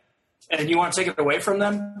win. And you want to take it away from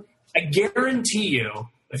them? I guarantee you,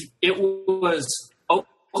 if it was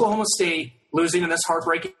Oklahoma State losing in this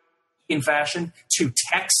heartbreaking fashion to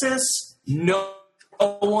Texas, no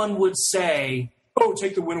one would say,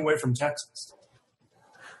 take the win away from Texas.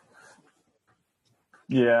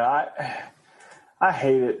 Yeah, I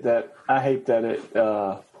hate it that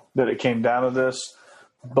it came down to this.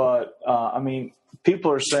 But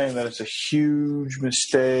people are saying that it's a huge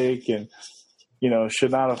mistake and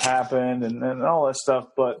should not have happened and all that stuff.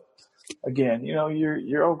 But again,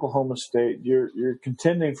 you're Oklahoma State. You're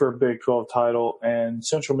contending for a Big 12 title, and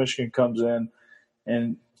Central Michigan comes in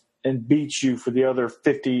and beats you for the other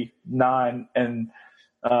 59 and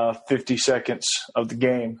 50 seconds of the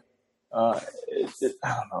game. I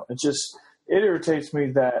don't know. It irritates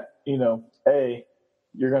me that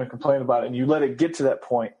you're going to complain about it and you let it get to that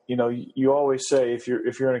point. You always say if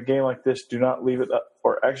you're in a game like this, do not leave it up,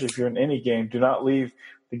 or actually if you're in any game, do not leave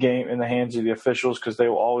the game in the hands of the officials because they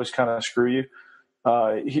will always kind of screw you.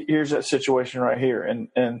 Here's that situation right here.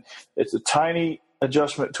 And it's a tiny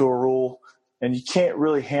adjustment to a rule, and you can't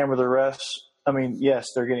really hammer the refs. Yes,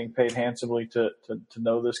 they're getting paid handsomely to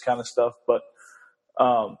know this kind of stuff, but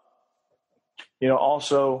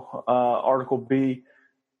also Article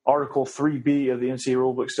 3B of the NCAA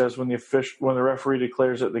rulebook says when the referee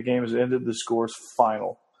declares that the game has ended, the score is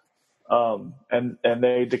final. And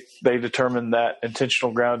they determined that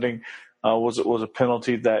intentional grounding was a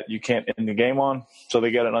penalty that you can't end the game on. So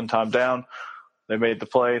they got an untimed down. They made the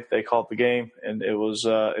play. They called the game, and it was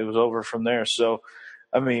over from there. So,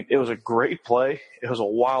 it was a great play. It was a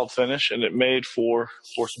wild finish, and it made for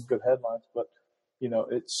some good headlines. But I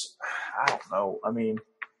don't know.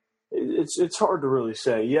 It's hard to really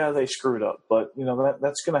say. Yeah, they screwed up, but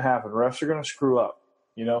that's going to happen. Refs are going to screw up.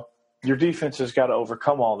 Your defense has got to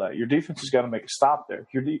overcome all that. Your defense has got to make a stop there.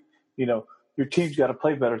 Your team's got to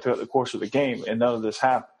play better throughout the course of the game, and none of this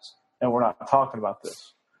happens. And we're not talking about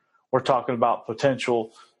this. We're talking about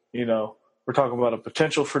potential. We're talking about a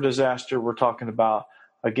potential for disaster. We're talking about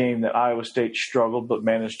a game that Iowa State struggled but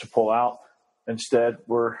managed to pull out. Instead,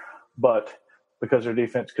 but because their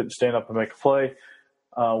defense couldn't stand up and make a play,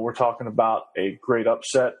 we're talking about a great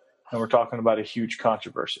upset, and we're talking about a huge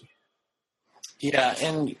controversy. Yeah,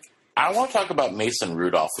 and I want to talk about Mason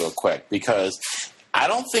Rudolph real quick because I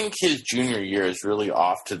don't think his junior year is really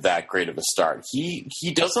off to that great of a start.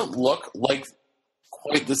 He doesn't look like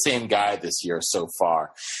quite the same guy this year so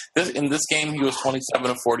far. In this game, he was 27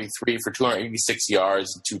 of 43 for 286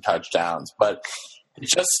 yards and 2 touchdowns. But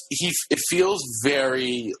it feels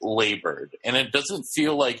very labored, and it doesn't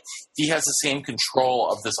feel like he has the same control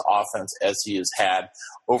of this offense as he has had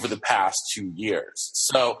over the past 2 years.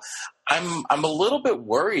 So I'm a little bit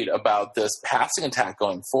worried about this passing attack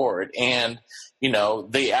going forward. And,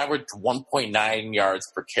 they averaged 1.9 yards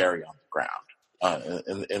per carry on the ground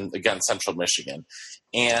in against Central Michigan.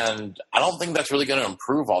 And I don't think that's really going to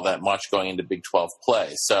improve all that much going into Big 12 play.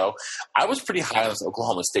 So I was pretty high on this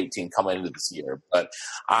Oklahoma State team coming into this year, but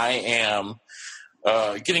I am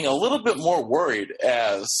getting a little bit more worried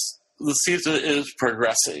as the season is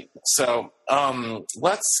progressing. So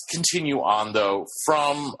let's continue on, though,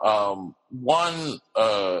 from one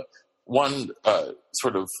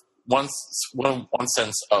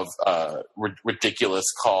sense of ridiculous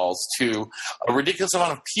calls to a ridiculous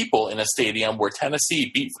amount of people in a stadium where Tennessee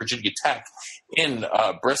beat Virginia Tech in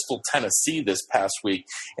Bristol, Tennessee this past week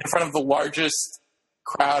in front of the largest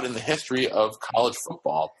crowd in the history of college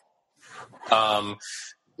football.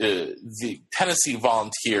 The Tennessee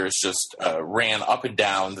Volunteers just ran up and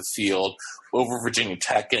down the field over Virginia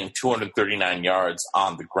Tech, getting 239 yards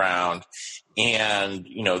on the ground. And,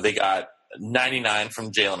 they got 99 from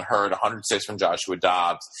Jalen Hurd, 106 from Joshua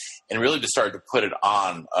Dobbs, and really just started to put it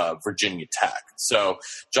on Virginia Tech. So,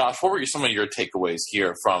 Josh, what were some of your takeaways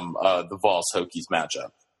here from the Vols-Hokies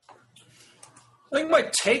matchup? I think my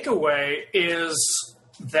takeaway is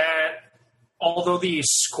that although the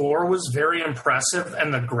score was very impressive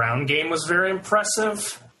and the ground game was very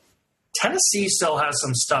impressive, Tennessee still has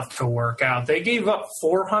some stuff to work out. They gave up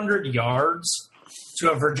 400 yards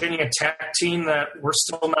to a Virginia Tech team that we're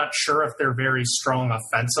still not sure if they're very strong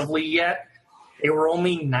offensively yet. They were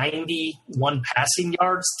only 91 passing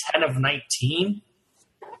yards, 10 of 19.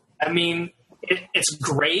 I mean, it's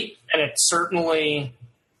great, and it certainly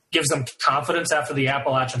gives them confidence after the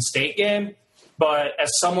Appalachian State game. But as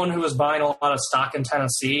someone who was buying a lot of stock in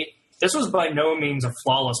Tennessee, this was by no means a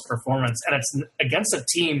flawless performance. And it's against a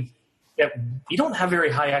team that we don't have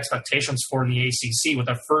very high expectations for in the ACC with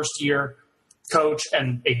a first-year coach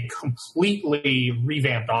and a completely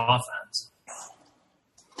revamped offense.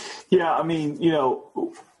 Yeah, I mean,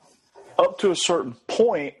 up to a certain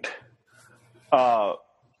point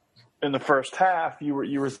in the first half, you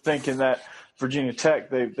were thinking that Virginia Tech,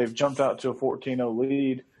 they've jumped out to a 14-0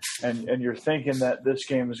 lead, and you're thinking that this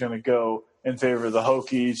game is going to go in favor of the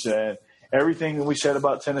Hokies, and everything that we said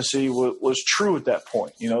about Tennessee was true at that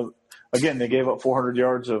point. Again, they gave up 400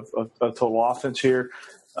 yards of total offense here.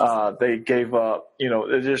 They gave up,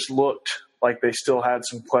 it just looked like they still had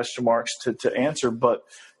some question marks to answer, but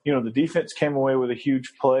the defense came away with a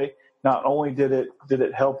huge play. Not only did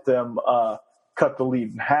it help them cut the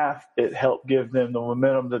lead in half, it helped give them the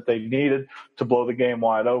momentum that they needed to blow the game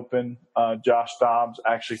wide open. Josh Dobbs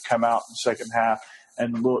actually come out in the second half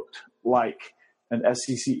and looked like an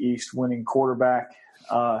SEC East winning quarterback,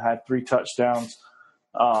 had 3 touchdowns.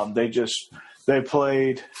 They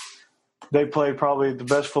played probably the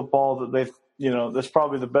best football that they've, that's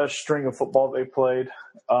probably the best string of football they played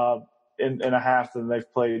in a half that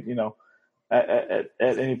they've played, at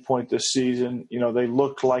any point this season. They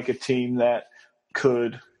looked like a team that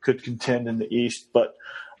could contend in the East. But,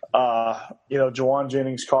 Jawan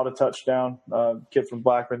Jennings caught a touchdown, kid from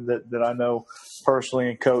Blackman that I know personally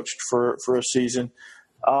and coached for a season.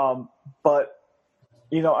 But,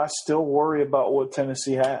 I still worry about what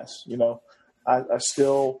Tennessee has. I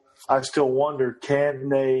still wonder, can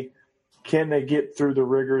they get through the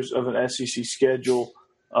rigors of an SEC schedule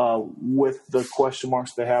with the question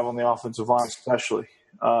marks they have on the offensive line, especially?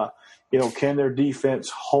 Can their defense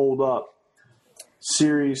hold up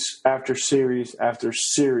series after series after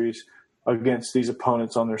series against these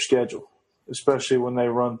opponents on their schedule, especially when they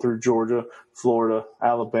run through Georgia, Florida,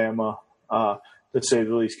 Alabama, to say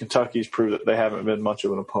the least. Kentucky's proved that they haven't been much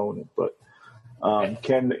of an opponent, but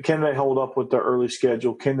can they hold up with their early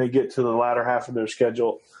schedule? Can they get to the latter half of their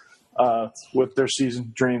schedule with their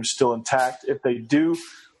season dreams still intact? If they do,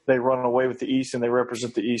 they run away with the East and they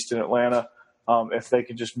represent the East in Atlanta. If they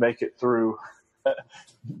can just make it through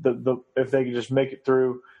the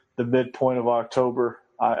midpoint of October,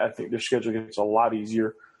 I think their schedule gets a lot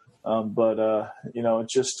easier.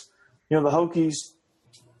 It's just, the Hokies,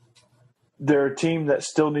 they're a team that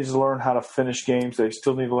still needs to learn how to finish games. They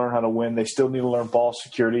still need to learn how to win. They still need to learn ball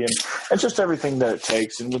security and just everything that it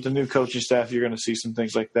takes. And with the new coaching staff, you're going to see some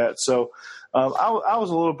things like that. So I was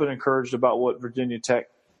a little bit encouraged about what Virginia Tech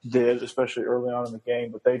did, especially early on in the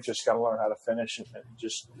game. But they just got to learn how to finish and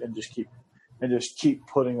just keep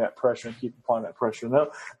putting that pressure and keep applying that pressure. And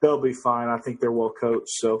they'll be fine. I think they're well coached,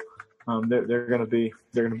 so they're going to be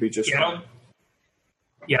just fine.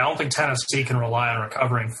 Yeah, I don't think Tennessee can rely on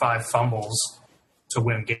recovering 5 fumbles to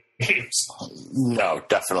win games. No,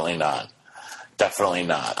 definitely not. Definitely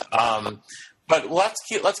not. But let's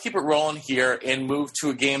keep it rolling here and move to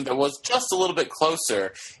a game that was just a little bit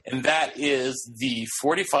closer, and that is the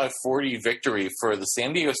 45-40 victory for the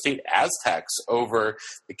San Diego State Aztecs over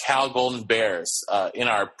the Cal Golden Bears. In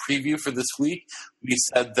our preview for this week, we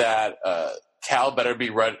said that Cal better be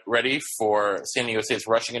ready for San Diego State's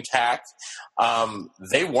rushing attack.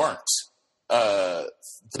 They weren't. To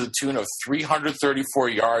the tune of 334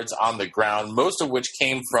 yards on the ground, most of which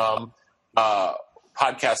came from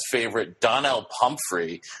podcast favorite Donnell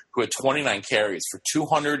Pumphrey, who had 29 carries for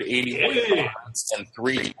 281 yards and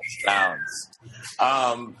 3 touchdowns.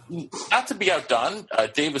 Not to be outdone,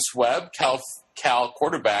 Davis Webb, Cal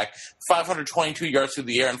quarterback, 522 yards through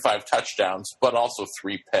the air and 5 touchdowns, but also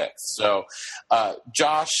 3 picks. So,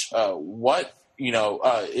 Josh,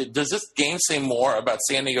 does this game say more about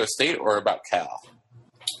San Diego State or about Cal?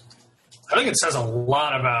 I think it says a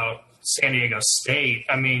lot about San Diego State.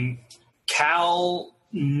 I mean, Cal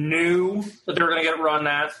knew that they were going to get run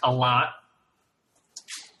at a lot.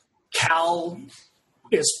 Cal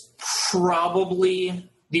is probably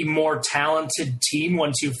the more talented team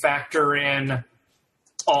once you factor in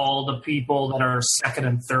all the people that are second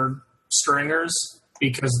and third stringers,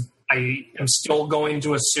 because I am still going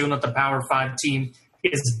to assume that the Power 5 team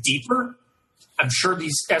is deeper. I'm sure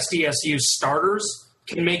these SDSU starters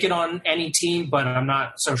can make it on any team, but I'm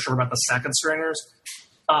not so sure about the second stringers.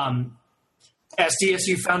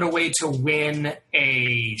 SDSU found a way to win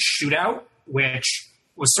a shootout, which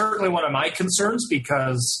was certainly one of my concerns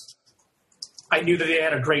because I knew that they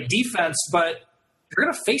had a great defense, but you're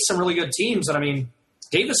going to face some really good teams. And, I mean,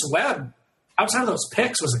 Davis Webb, outside of those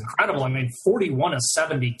picks, was incredible. I mean, 41 of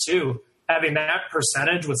 72, having that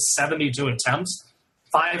percentage with 72 attempts,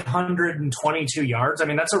 522 yards. I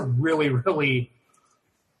mean, that's a really, really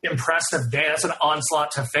impressive day. That's an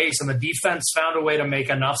onslaught to face. And the defense found a way to make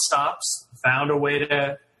enough stops, found a way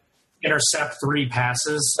to intercept 3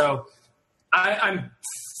 passes. So I'm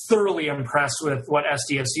thoroughly impressed with what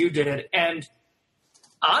SDSU did. And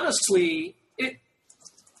honestly,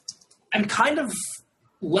 I'm kind of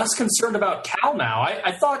less concerned about Cal now.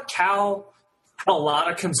 I thought Cal had a lot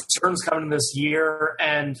of concerns coming this year,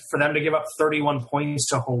 and for them to give up 31 points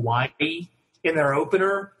to Hawaii in their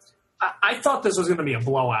opener, I thought this was going to be a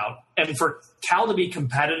blowout. And for Cal to be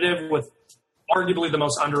competitive with arguably the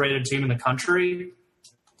most underrated team in the country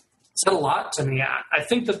said a lot to me. I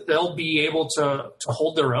think that they'll be able to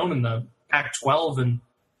hold their own in the Pac-12, and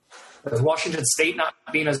with Washington State not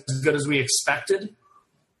being as good as we expected,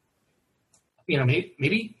 you know,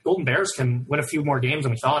 maybe Golden Bears can win a few more games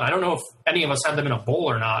than we thought. I don't know if any of us had them in a bowl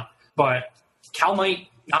or not, but Cal might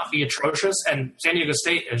not be atrocious, and San Diego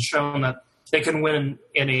State has shown that they can win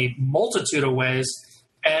in a multitude of ways,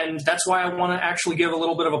 and that's why I want to actually give a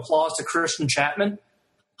little bit of applause to Christian Chapman.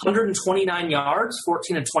 129 yards,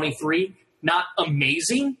 14 of 23, not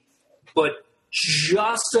amazing, but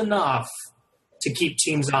just enough to keep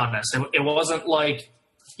teams honest. It wasn't like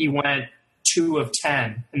he went 2 of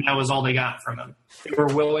 10, and that was all they got from him. They were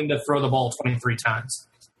willing to throw the ball 23 times.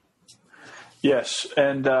 Yes,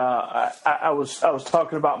 and I was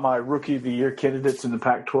talking about my Rookie of the Year candidates in the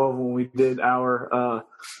Pac-12 when we did our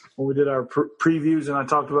previews, and I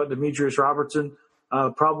talked about Demetrius Robertson,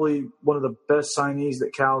 probably one of the best signees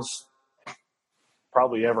that Cal's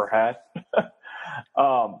probably ever had.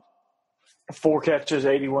 4 catches,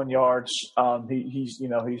 81 yards. He's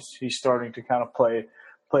starting to kind of play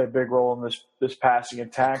a big role in this passing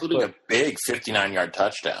attack, including a big 59-yard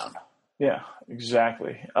touchdown. Yeah,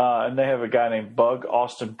 exactly. And they have a guy named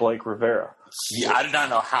Austin Blake Rivera. Yeah, I did not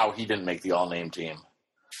know how he didn't make the all-name team.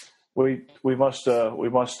 We must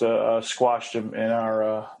squashed him in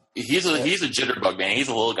our. He's a jitterbug, man. He's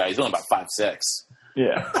a little guy. He's only about 5'6".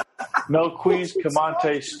 Yeah. Melquiz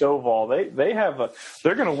Camonte Stovall.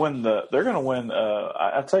 They're going to win.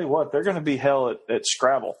 I tell you what, they're going to be hell at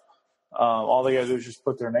Scrabble. All they got to do is just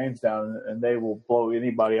put their names down, and they will blow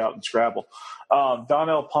anybody out in Scrabble.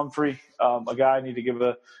 Donnell Pumphrey, a guy I need to give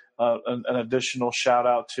an additional shout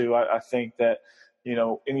out to. I think that,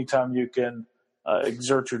 anytime you can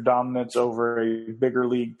exert your dominance over a bigger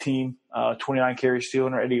league team, 29 carries,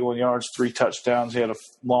 281 yards, 3 touchdowns. He had a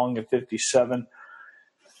long of 57.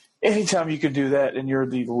 Anytime you can do that and you're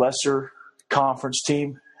the lesser conference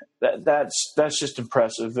team, that's just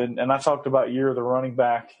impressive. And I talked about year of the running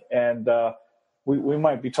back, and we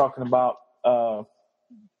might be talking about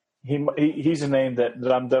he's a name that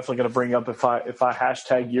I'm definitely going to bring up if I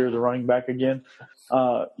hashtag year of the running back again.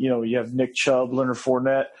 You have Nick Chubb, Leonard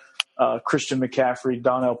Fournette, Christian McCaffrey,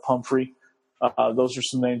 Donnell Pumphrey. Those are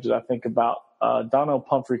some names that I think about Donnell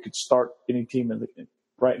Pumphrey could start any team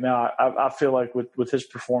right now. I feel like with his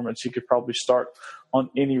performance, he could probably start on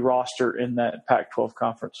any roster in that Pac-12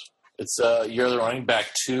 conference. It's you're the running back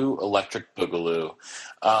 2, Electric Boogaloo.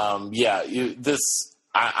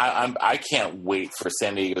 I can't wait for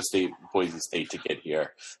San Diego State, Boise State to get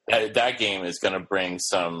here. That game is going to bring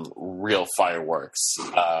some real fireworks.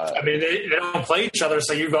 They don't play each other,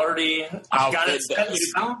 so you've already got it set.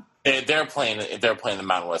 They're playing the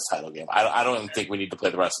Mountain West title game. I don't even think we need to play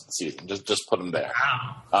the rest of the season. Just put them there.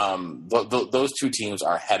 Wow. Those two teams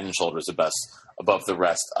are head and shoulders above the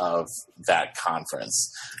rest of that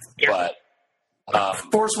conference. Yeah. But Air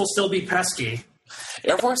Force will still be pesky.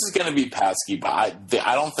 Air Force is going to be pesky, but I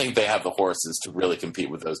don't think they have the horses to really compete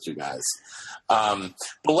with those two guys. But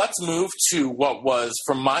let's move to what was,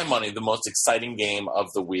 for my money, the most exciting game of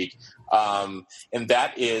the week, and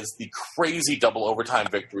that is the crazy double overtime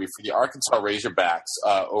victory for the Arkansas Razorbacks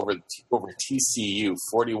over TCU,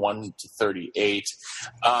 41-38.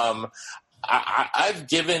 I've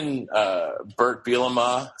given Bert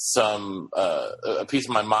Bielema a piece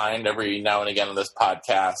of my mind every now and again on this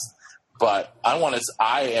podcast. But I want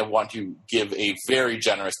to give a very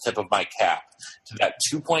generous tip of my cap to that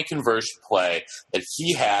 2-point conversion play that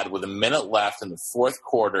he had with a minute left in the fourth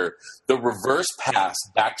quarter, the reverse pass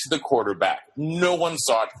back to the quarterback. No one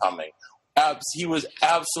saw it coming. He was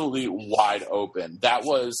absolutely wide open. That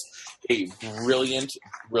was a brilliant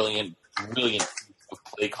piece of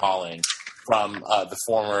play calling from the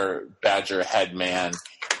former Badger head man.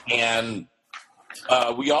 And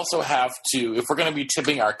we also have to, if we're going to be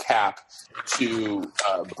tipping our cap to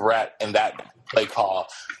Brett and that play call,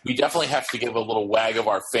 we definitely have to give a little wag of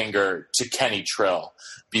our finger to Kenny Trill,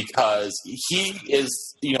 because he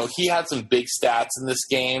is, he had some big stats in this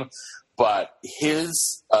game, but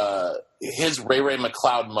his Ray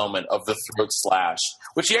McCloud moment of the throat slash,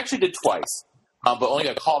 which he actually did twice, but only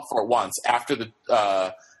got called for it once after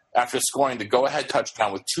scoring the go-ahead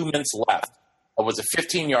touchdown with 2 minutes left. It was a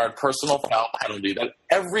 15-yard personal foul penalty that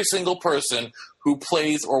every single person who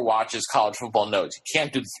plays or watches college football knows. You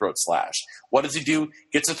can't do the throat slash. What does he do?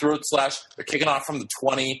 Gets a throat slash. They're kicking off from the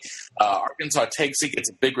 20. Arkansas takes it, gets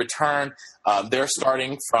a big return. They're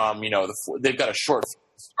starting from, they've got a short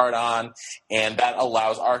start on, and that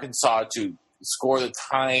allows Arkansas to score the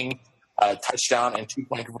tying touchdown and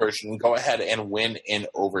 2-point conversion and go ahead and win in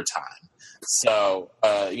overtime. So,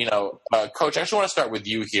 Coach, I actually want to start with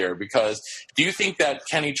you here, because do you think that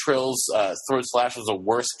Kenny Trill's throat slash was a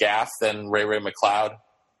worse gaffe than Ray McCloud?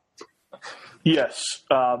 Yes,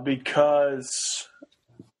 because,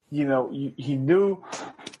 he knew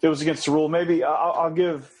it was against the rule. Maybe I'll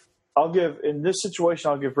give in this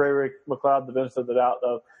situation, I'll give Ray McCloud the benefit of the doubt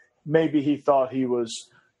of maybe he thought he was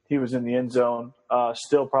in the end zone.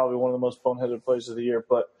 Still probably one of the most boneheaded plays of the year,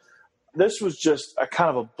 but this was just a kind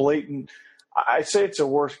of a blatant. I say it's a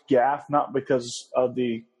worse gaffe, not because of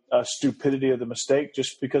the stupidity of the mistake,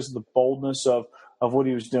 just because of the boldness of what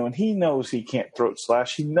he was doing. He knows he can't throat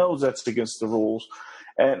slash. He knows that's against the rules.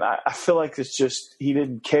 And I feel like it's just he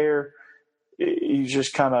didn't care. He's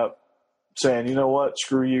just kind of saying, you know what,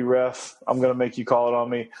 screw you, ref. I'm going to make you call it on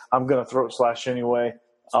me. I'm going to throat slash anyway.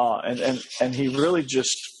 And he really it's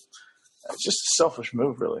just a selfish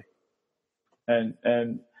move, really.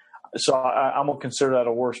 And so I'm going to consider that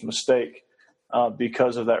a worse mistake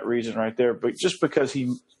because of that reason right there. But just because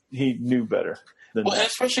he knew better than that. And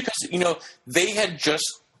especially because,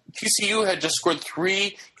 TCU had just scored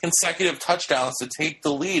 3 consecutive touchdowns to take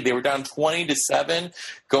the lead. They were down 20-7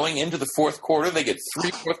 going into the fourth quarter. They get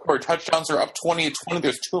 3 fourth-quarter touchdowns. They're up 20-20.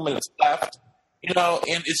 There's 2 minutes left. And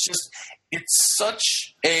it's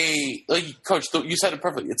such a, like, Coach, you said it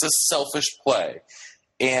perfectly. It's a selfish play.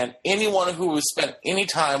 And anyone who has spent any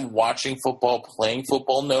time watching football, playing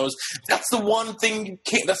football, knows that's the one thing you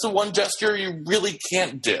can't. That's the one gesture you really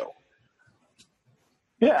can't do.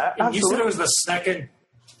 Yeah, absolutely. You said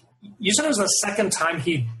it was the second time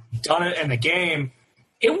he'd done it in the game.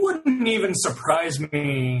 It wouldn't even surprise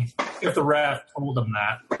me if the ref told him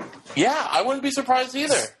that. Yeah, I wouldn't be surprised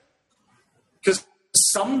either. Because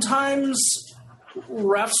sometimes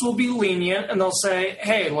refs will be lenient and they'll say,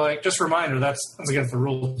 hey, just a reminder, that's against the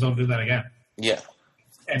rules. Don't do that again. Yeah.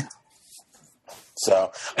 And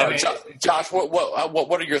so, Josh,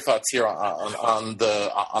 what are your thoughts here on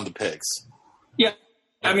the Pigs? Yeah,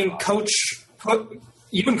 Coach put it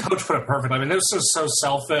perfectly. This is so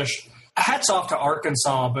selfish. Hats off to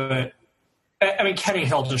Arkansas, but Kenny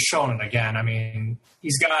Hill just shown it again.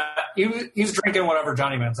 He's drinking whatever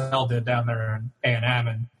Johnny Manziel did down there in A&M,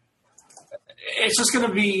 and it's just going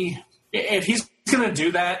to be, if he's going to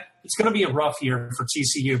do that, it's going to be a rough year for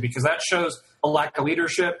TCU, because that shows a lack of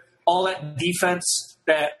leadership. all that defense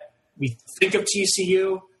that we think of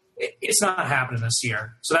TCU, it's not happening this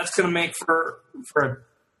year. So that's going to make for a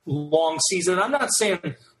long season. I'm not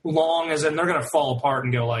saying long as in they're going to fall apart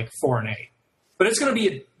and go like 4-8, but it's going to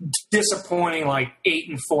be a disappointing like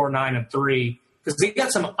 8-4, 9-3 because they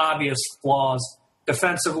got some obvious flaws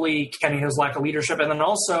defensively. Kenny Hill's lack of leadership, and then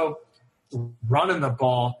also running the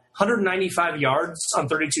ball. 195 yards on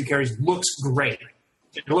 32 carries looks great.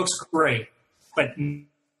 It looks great, but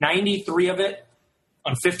 93 of it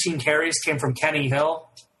on 15 carries came from Kenny Hill.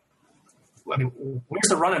 I mean, where's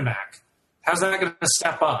the running back? How's that going to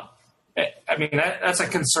step up? I mean, that's a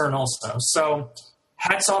concern also. So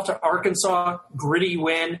hats off to Arkansas. Gritty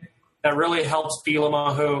win. That really helps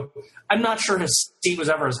Bielema, who I'm not sure his seat was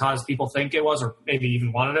ever as hot as people think it was or maybe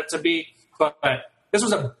even wanted it to be. But this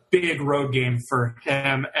was a big road game for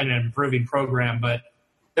him and an improving program. But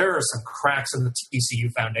there are some cracks in the TCU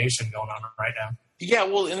foundation going on right now. Yeah,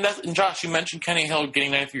 well, and Josh, you mentioned Kenny Hill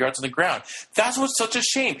getting 93 yards on the ground. That's what's such a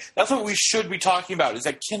shame. That's what we should be talking about, is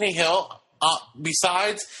that Kenny Hill,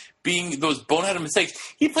 besides being those boneheaded mistakes,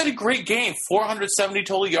 he played a great game. 470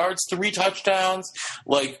 total yards, 3 touchdowns,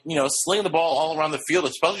 slinging the ball all around the field,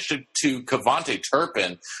 especially to Kavontae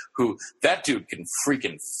Turpin, who that dude can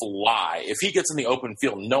freaking fly. If he gets in the open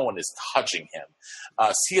field, no one is touching him.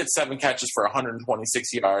 He had 7 catches for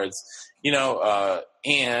 126 yards,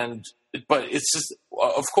 but it's just,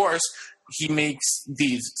 of course, he makes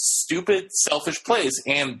these stupid, selfish plays,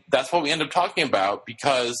 and that's what we end up talking about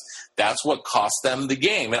because that's what cost them the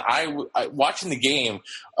game. And I watching the game,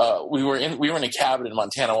 we were in a cabin in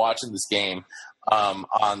Montana watching this game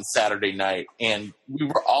on Saturday night, and we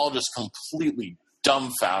were all just completely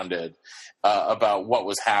dumbfounded about what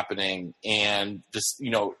was happening, and just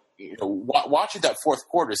watching that fourth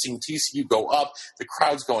quarter, seeing TCU go up, the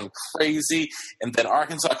crowd's going crazy, and then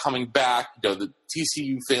Arkansas coming back, the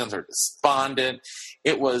TCU fans are despondent.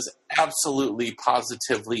 It was absolutely,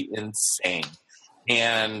 positively insane.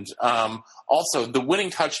 And also the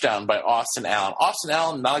winning touchdown by Austin Allen. Austin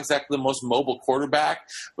Allen, not exactly the most mobile quarterback,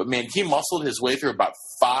 but man, he muscled his way through about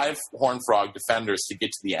 5 Horned Frog defenders to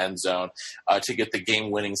get to the end zone to get the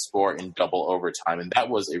game-winning score in double overtime. And that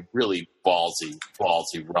was a really ballsy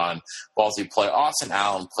run, ballsy play. Austin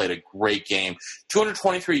Allen played a great game.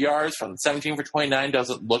 223 yards from 17 for 29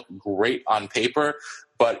 doesn't look great on paper,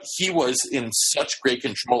 but he was in such great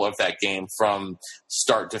control of that game from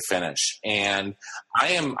start to finish. And I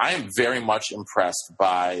am very much impressed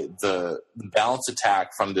by the balanced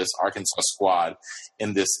attack from this Arkansas squad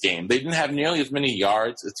in this game. They didn't have nearly as many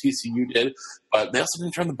yards as TCU did, but they also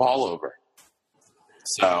didn't turn the ball over.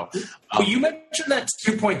 So, well, you mentioned that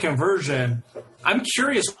 2-point conversion. I'm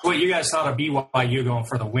curious what you guys thought of BYU going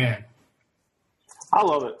for the win. I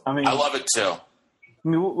love it. I love it too.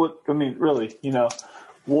 Really,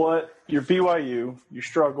 what you're BYU, you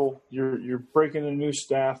struggle, you're breaking a new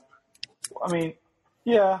staff. What do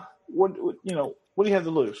you have to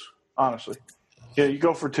lose? Honestly, you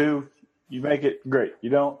go for 2, you make it great. You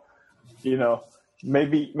don't,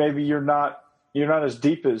 maybe you're not as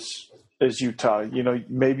deep as Utah.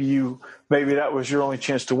 Maybe that was your only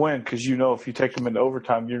chance to win because if you take them into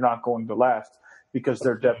overtime, you're not going to last because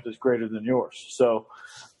their depth is greater than yours. So,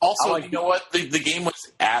 also, what? The game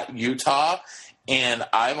was at Utah. And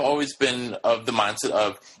I've always been of the mindset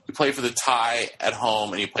of you play for the tie at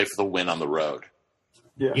home and you play for the win on the road.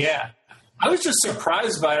 Yeah. I was just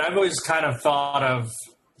surprised by it. I've always kind of thought of,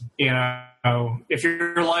 if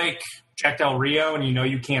you're like Jack Del Rio and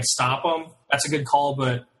you can't stop them, that's a good call.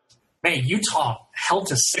 But, man, Utah held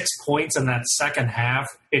to 6 points in that second half.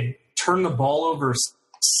 It turned the ball over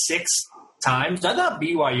 6 times. I thought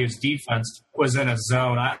BYU's defense was in a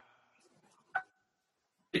zone.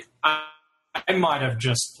 I might have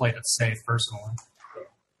just played it safe personally.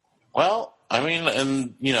 Well, you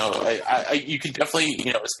can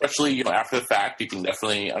definitely, especially, after the fact, you can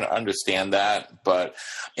definitely understand that. But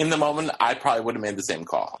in the moment, I probably would have made the same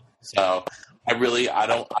call. So I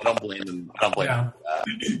don't blame them. I don't blame them for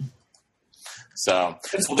that. So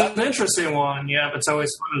it's an interesting one. Yeah, but it's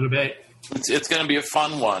always fun to debate. It's going to be a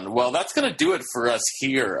fun one. Well, that's going to do it for us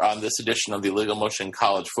here on this edition of the Legal Motion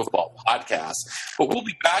College Football Podcast. But we'll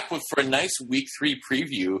be back for a nice Week 3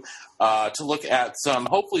 preview to look at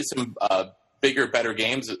hopefully some bigger, better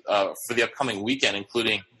games for the upcoming weekend,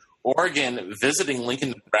 including Oregon visiting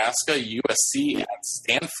Lincoln, Nebraska, USC at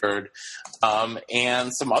Stanford,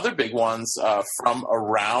 and some other big ones from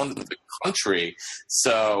around the country.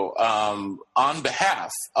 So on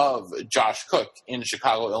behalf of Josh Cook in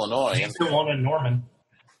Chicago, Illinois. And the one in Norman.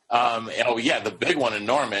 The big one in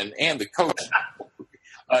Norman, and the coach,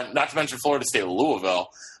 not to mention Florida State,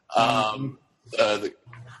 Louisville.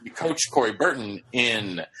 Coach Corey Burton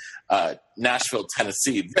in Nashville,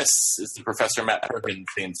 Tennessee. This is the Professor Matt Perkins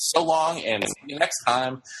saying so long, and see you next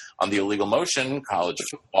time on the Illegal Motion College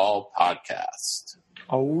Football Podcast.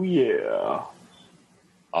 Oh, yeah.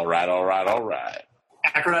 All right.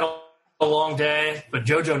 Akron had a long day, but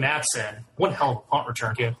JoJo Knapp said, one hell of a punt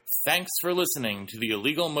return, kid. Thanks for listening to the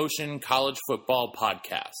Illegal Motion College Football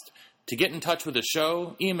Podcast. To get in touch with the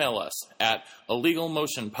show, email us at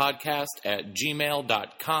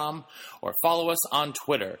illegalmotionpodcast@gmail.com or follow us on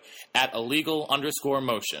Twitter at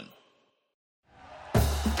illegal_motion.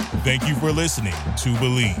 Thank you for listening to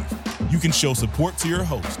Believe. You can show support to your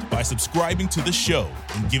host by subscribing to the show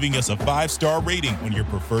and giving us a 5-star rating on your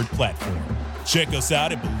preferred platform. Check us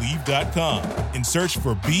out at Believe.com and search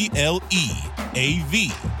for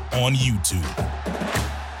BLEAV on YouTube.